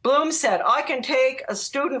 Bloom said, I can take a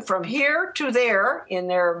student from here to there in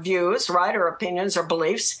their views, right, or opinions or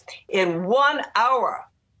beliefs in 1 hour.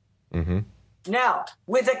 Now,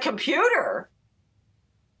 with a computer,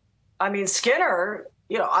 I mean, Skinner,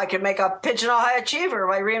 you know, I can make a pigeon a high achiever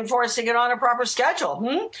by reinforcing it on a proper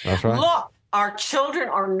schedule. That's right. Look, our children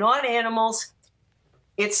are not animals.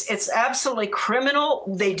 It's absolutely criminal.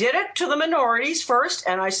 They did it to the minorities first,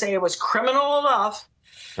 and I say it was criminal enough.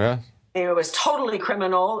 Yeah. It was totally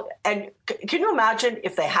criminal. And can you imagine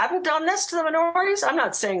if they hadn't done this to the minorities? I'm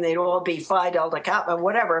not saying they'd all be Phi Delta Kappa,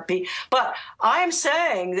 whatever it be, but I'm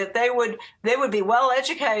saying that they would be well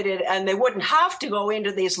educated and they wouldn't have to go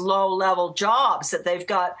into these low-level jobs that they've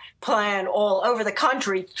got planned all over the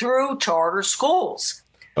country through charter schools.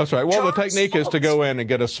 That's right. Well, the technique is to go in and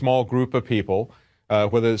get a small group of people,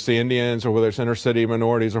 whether it's the Indians or whether it's inner city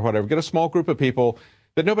minorities or whatever, get a small group of people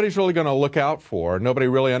that nobody's really going to look out for. Nobody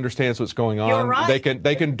really understands what's going on. You're right.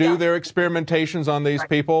 They can do their experimentations on these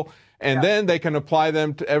people, and then they can apply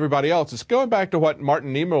them to everybody else. It's going back to what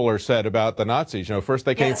Martin Niemöller said about the Nazis. You know, first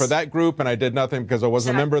they came for that group, and I did nothing because I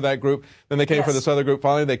wasn't a member of that group. Then they came for this other group.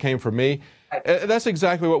 Finally, they came for me. That's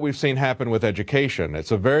exactly what we've seen happen with education.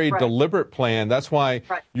 It's a very deliberate plan. That's why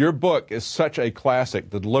your book is such a classic,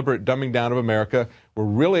 The Deliberate Dumbing Down of America. We're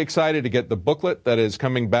really excited to get the booklet that is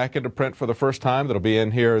coming back into print for the first time. That'll be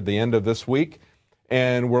in here at the end of this week.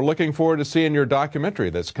 And we're looking forward to seeing your documentary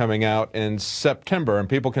that's coming out in September, and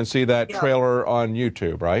people can see that trailer on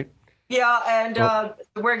YouTube, right? Yeah, and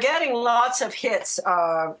we're getting lots of hits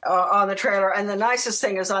on the trailer. And the nicest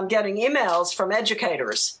thing is I'm getting emails from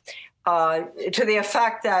educators to the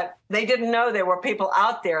effect that they didn't know there were people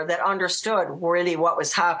out there that understood really what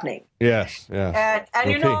was happening. Yes, yes. And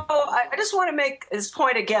you know, I just want to make this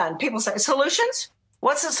point again. People say, solutions?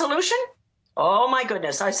 What's the solution? Oh, my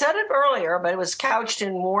goodness. I said it earlier, but it was couched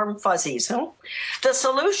in warm fuzzies. The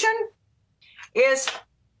solution is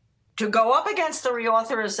to go up against the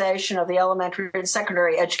reauthorization of the Elementary and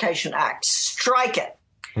Secondary Education Act. Strike it.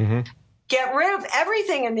 Mm-hmm. Get rid of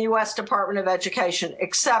everything in the U.S. Department of Education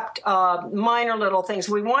except minor little things.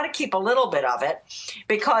 We want to keep a little bit of it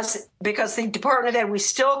because the Department of Ed, we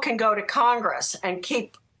still can go to Congress and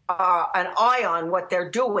keep an eye on what they're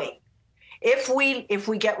doing. If we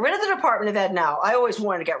get rid of the Department of Ed now, I always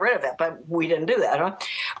wanted to get rid of it, but we didn't do that. Huh?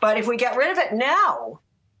 But if we get rid of it now,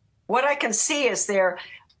 what I can see is the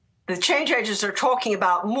change agents are talking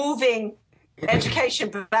about moving education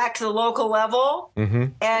back to the local level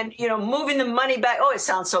and, you know, moving the money back. Oh, it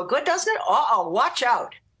sounds so good, doesn't it? Uh-oh, watch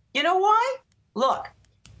out. You know why? Look,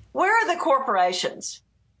 where are the corporations?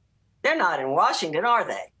 They're not in Washington, are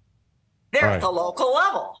they? They're at the local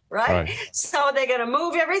level, right? So they're going to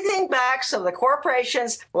move everything back so the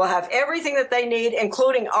corporations will have everything that they need,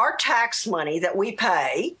 including our tax money that we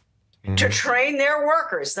pay to train their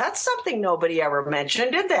workers. That's something nobody ever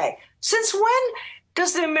mentioned, did they? Since when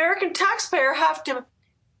does the American taxpayer have to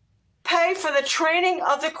pay for the training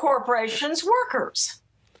of the corporation's workers?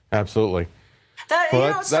 Absolutely.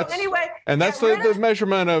 Anyway. And that's the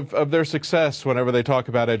measurement of their success whenever they talk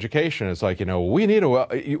about education. It's like, you know, we need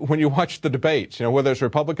when you watch the debates, you know, whether it's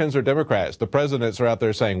Republicans or Democrats, the presidents are out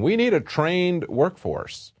there saying, we need a trained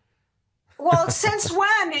workforce. Well, since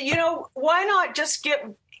when? You know, why not just get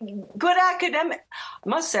good academic? I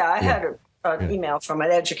must say, I had an email from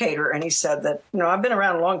an educator, and he said that, you know, I've been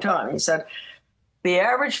around a long time. He said the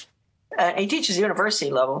average, he teaches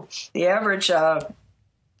university level, the average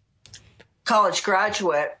college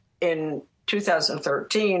graduate in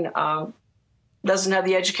 2013 doesn't have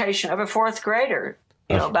the education of a fourth grader,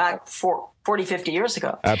 you know, back 40, 50 years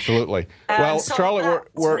ago. Absolutely. Well, so Charlotte,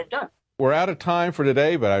 we're out of time for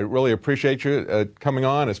today, but I really appreciate you coming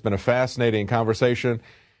on. It's been a fascinating conversation,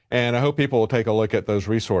 and I hope people will take a look at those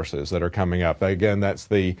resources that are coming up. Again, that's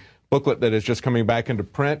the booklet that is just coming back into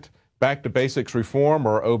print, Back to Basics Reform,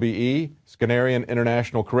 or OBE, Skinnerian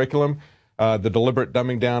International Curriculum, The Deliberate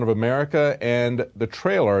Dumbing Down of America, and the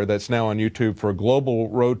trailer that's now on YouTube for Global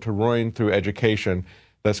Road to Ruin Through Education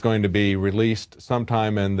that's going to be released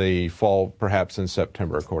sometime in the fall, perhaps in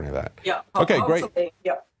September, according to that. Yeah. Okay, great.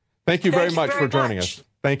 Yeah. Thank you very much for joining us.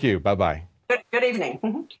 Thank you. Bye-bye. Good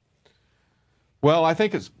evening. Well, I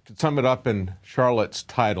think it's to sum it up in Charlotte's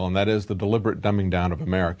title, and that is The Deliberate Dumbing Down of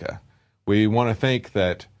America. We want to think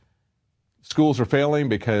that schools are failing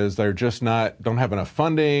because they're just don't have enough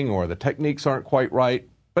funding or the techniques aren't quite right,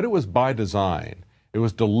 but it was by design. It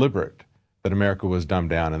was deliberate that America was dumbed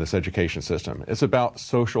down in this education system. It's about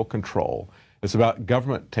social control. It's about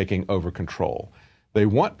government taking over control. They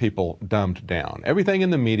want people dumbed down. Everything in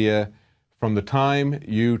the media, from the time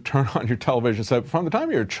you turn on your television set, from the time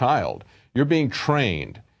you're a child, you're being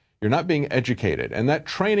trained. You're not being educated. And that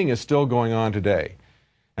training is still going on today.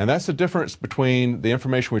 And that's the difference between the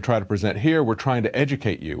information we try to present here. We're trying to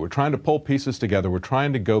educate you. We're trying to pull pieces together. We're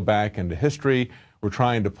trying to go back into history. We're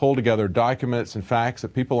trying to pull together documents and facts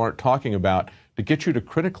that people aren't talking about to get you to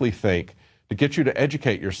critically think, to get you to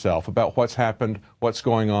educate yourself about what's happened, what's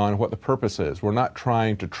going on, what the purpose is. We're not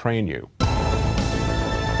trying to train you.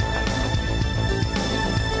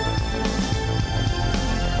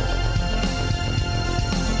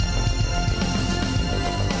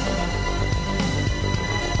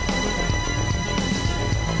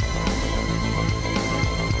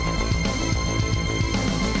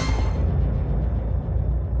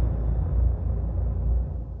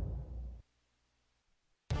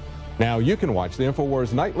 Now you can watch the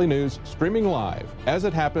InfoWars Nightly News streaming live as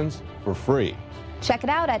it happens for free. Check it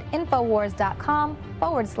out at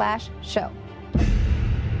Infowars.com/show.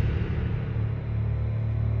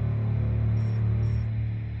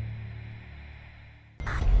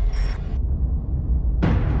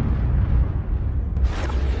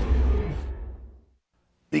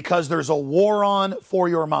 Because there's a war on for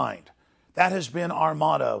your mind. That has been our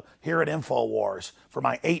motto here at InfoWars for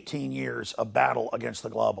my 18 years of battle against the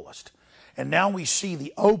globalist. And now we see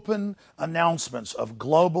the open announcements of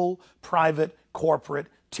global, private, corporate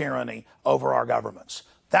tyranny over our governments.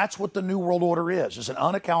 That's what the New World Order is an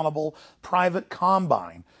unaccountable private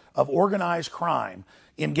combine of organized crime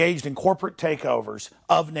engaged in corporate takeovers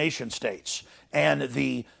of nation states and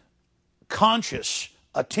the conscious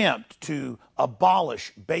attempt to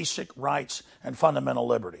abolish basic rights and fundamental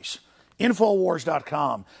liberties.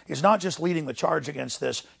 Infowars.com is not just leading the charge against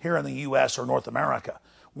this here in the U.S. or North America.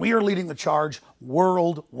 We are leading the charge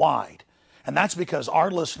worldwide. And that's because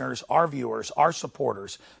our listeners, our viewers, our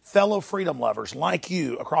supporters, fellow freedom lovers like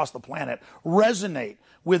you across the planet resonate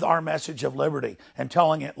with our message of liberty and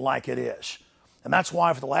telling it like it is. And that's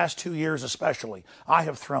why for the last 2 years especially, I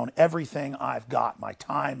have thrown everything I've got, my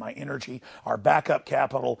time, my energy, our backup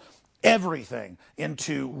capital, everything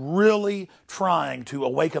into really trying to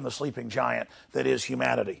awaken the sleeping giant that is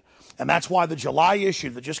humanity. And that's why the July issue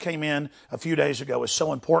that just came in a few days ago is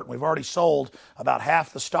so important. We've already sold about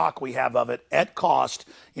half the stock we have of it at cost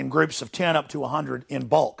in groups of 10 up to 100 in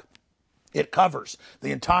bulk. It covers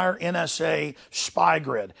the entire NSA spy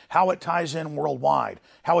grid, how it ties in worldwide,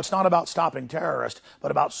 how it's not about stopping terrorists,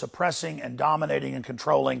 but about suppressing and dominating and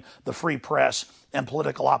controlling the free press and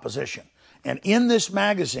political opposition. And in this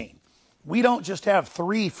magazine, we don't just have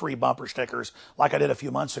 3 free bumper stickers like I did a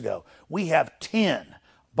few months ago. We have 10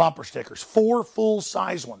 bumper stickers, 4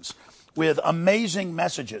 full-size ones, with amazing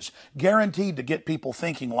messages guaranteed to get people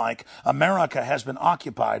thinking like America has been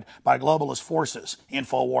occupied by globalist forces.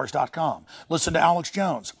 Infowars.com. Listen to Alex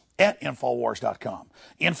Jones at Infowars.com.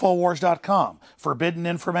 Infowars.com. Forbidden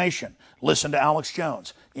information. Listen to Alex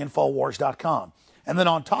Jones. Infowars.com. And then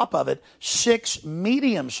on top of it, 6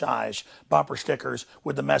 medium-sized bumper stickers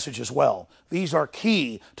with the message as well. These are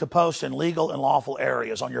key to post in legal and lawful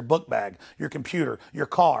areas on your book bag, your computer, your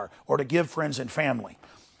car, or to give friends and family.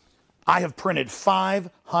 I have printed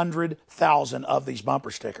 500,000 of these bumper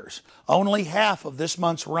stickers. Only half of this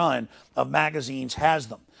month's run of magazines has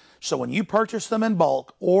them. So when you purchase them in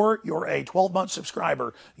bulk or you're a 12-month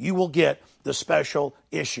subscriber, you will get the special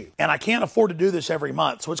issue. And I can't afford to do this every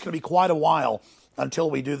month, so it's going to be quite a while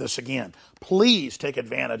until we do this again. Please take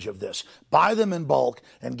advantage of this. Buy them in bulk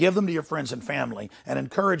and give them to your friends and family and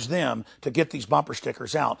encourage them to get these bumper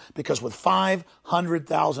stickers out, because with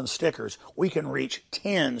 500,000 stickers, we can reach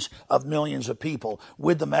tens of millions of people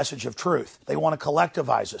with the message of truth. They want to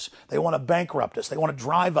collectivize us. They want to bankrupt us. They want to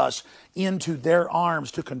drive us into their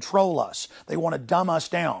arms to control us. They want to dumb us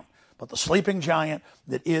down. But the sleeping giant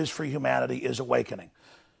that is free humanity is awakening.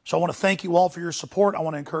 So I want to thank you all for your support. I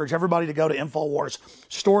want to encourage everybody to go to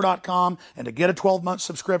InfoWarsStore.com and to get a 12-month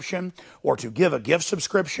subscription or to give a gift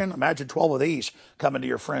subscription. Imagine 12 of these coming to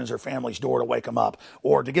your friends or family's door to wake them up.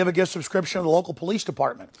 Or to give a gift subscription to the local police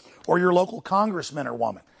department or your local congressman or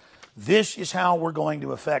woman. This is how we're going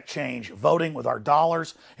to affect change, voting with our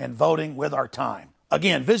dollars and voting with our time.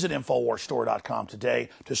 Again, visit InfoWarsStore.com today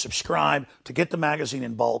to subscribe, to get the magazine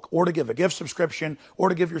in bulk, or to give a gift subscription, or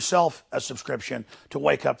to give yourself a subscription to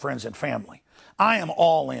wake up friends and family. I am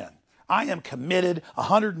all in. I am committed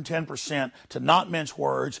 110% to not mince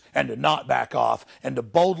words and to not back off and to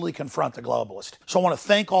boldly confront the globalist. So I want to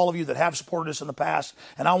thank all of you that have supported us in the past,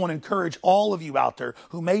 and I want to encourage all of you out there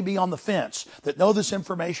who may be on the fence, that know this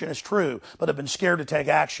information is true, but have been scared to take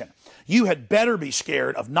action. You had better be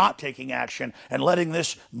scared of not taking action and letting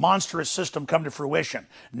this monstrous system come to fruition.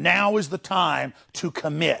 Now is the time to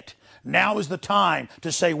commit. Now is the time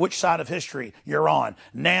to say which side of history you're on.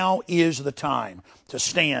 Now is the time to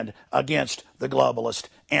stand against the globalist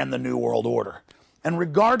and the New World Order. And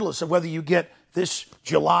regardless of whether you get this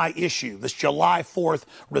July issue, this July 4th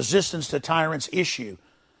Resistance to Tyrants issue,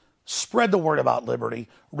 spread the word about liberty,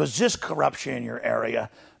 resist corruption in your area.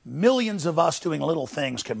 Millions of us doing little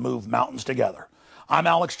things can move mountains together. I'm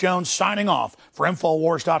Alex Jones signing off for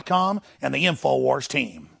Infowars.com and the Infowars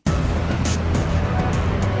team.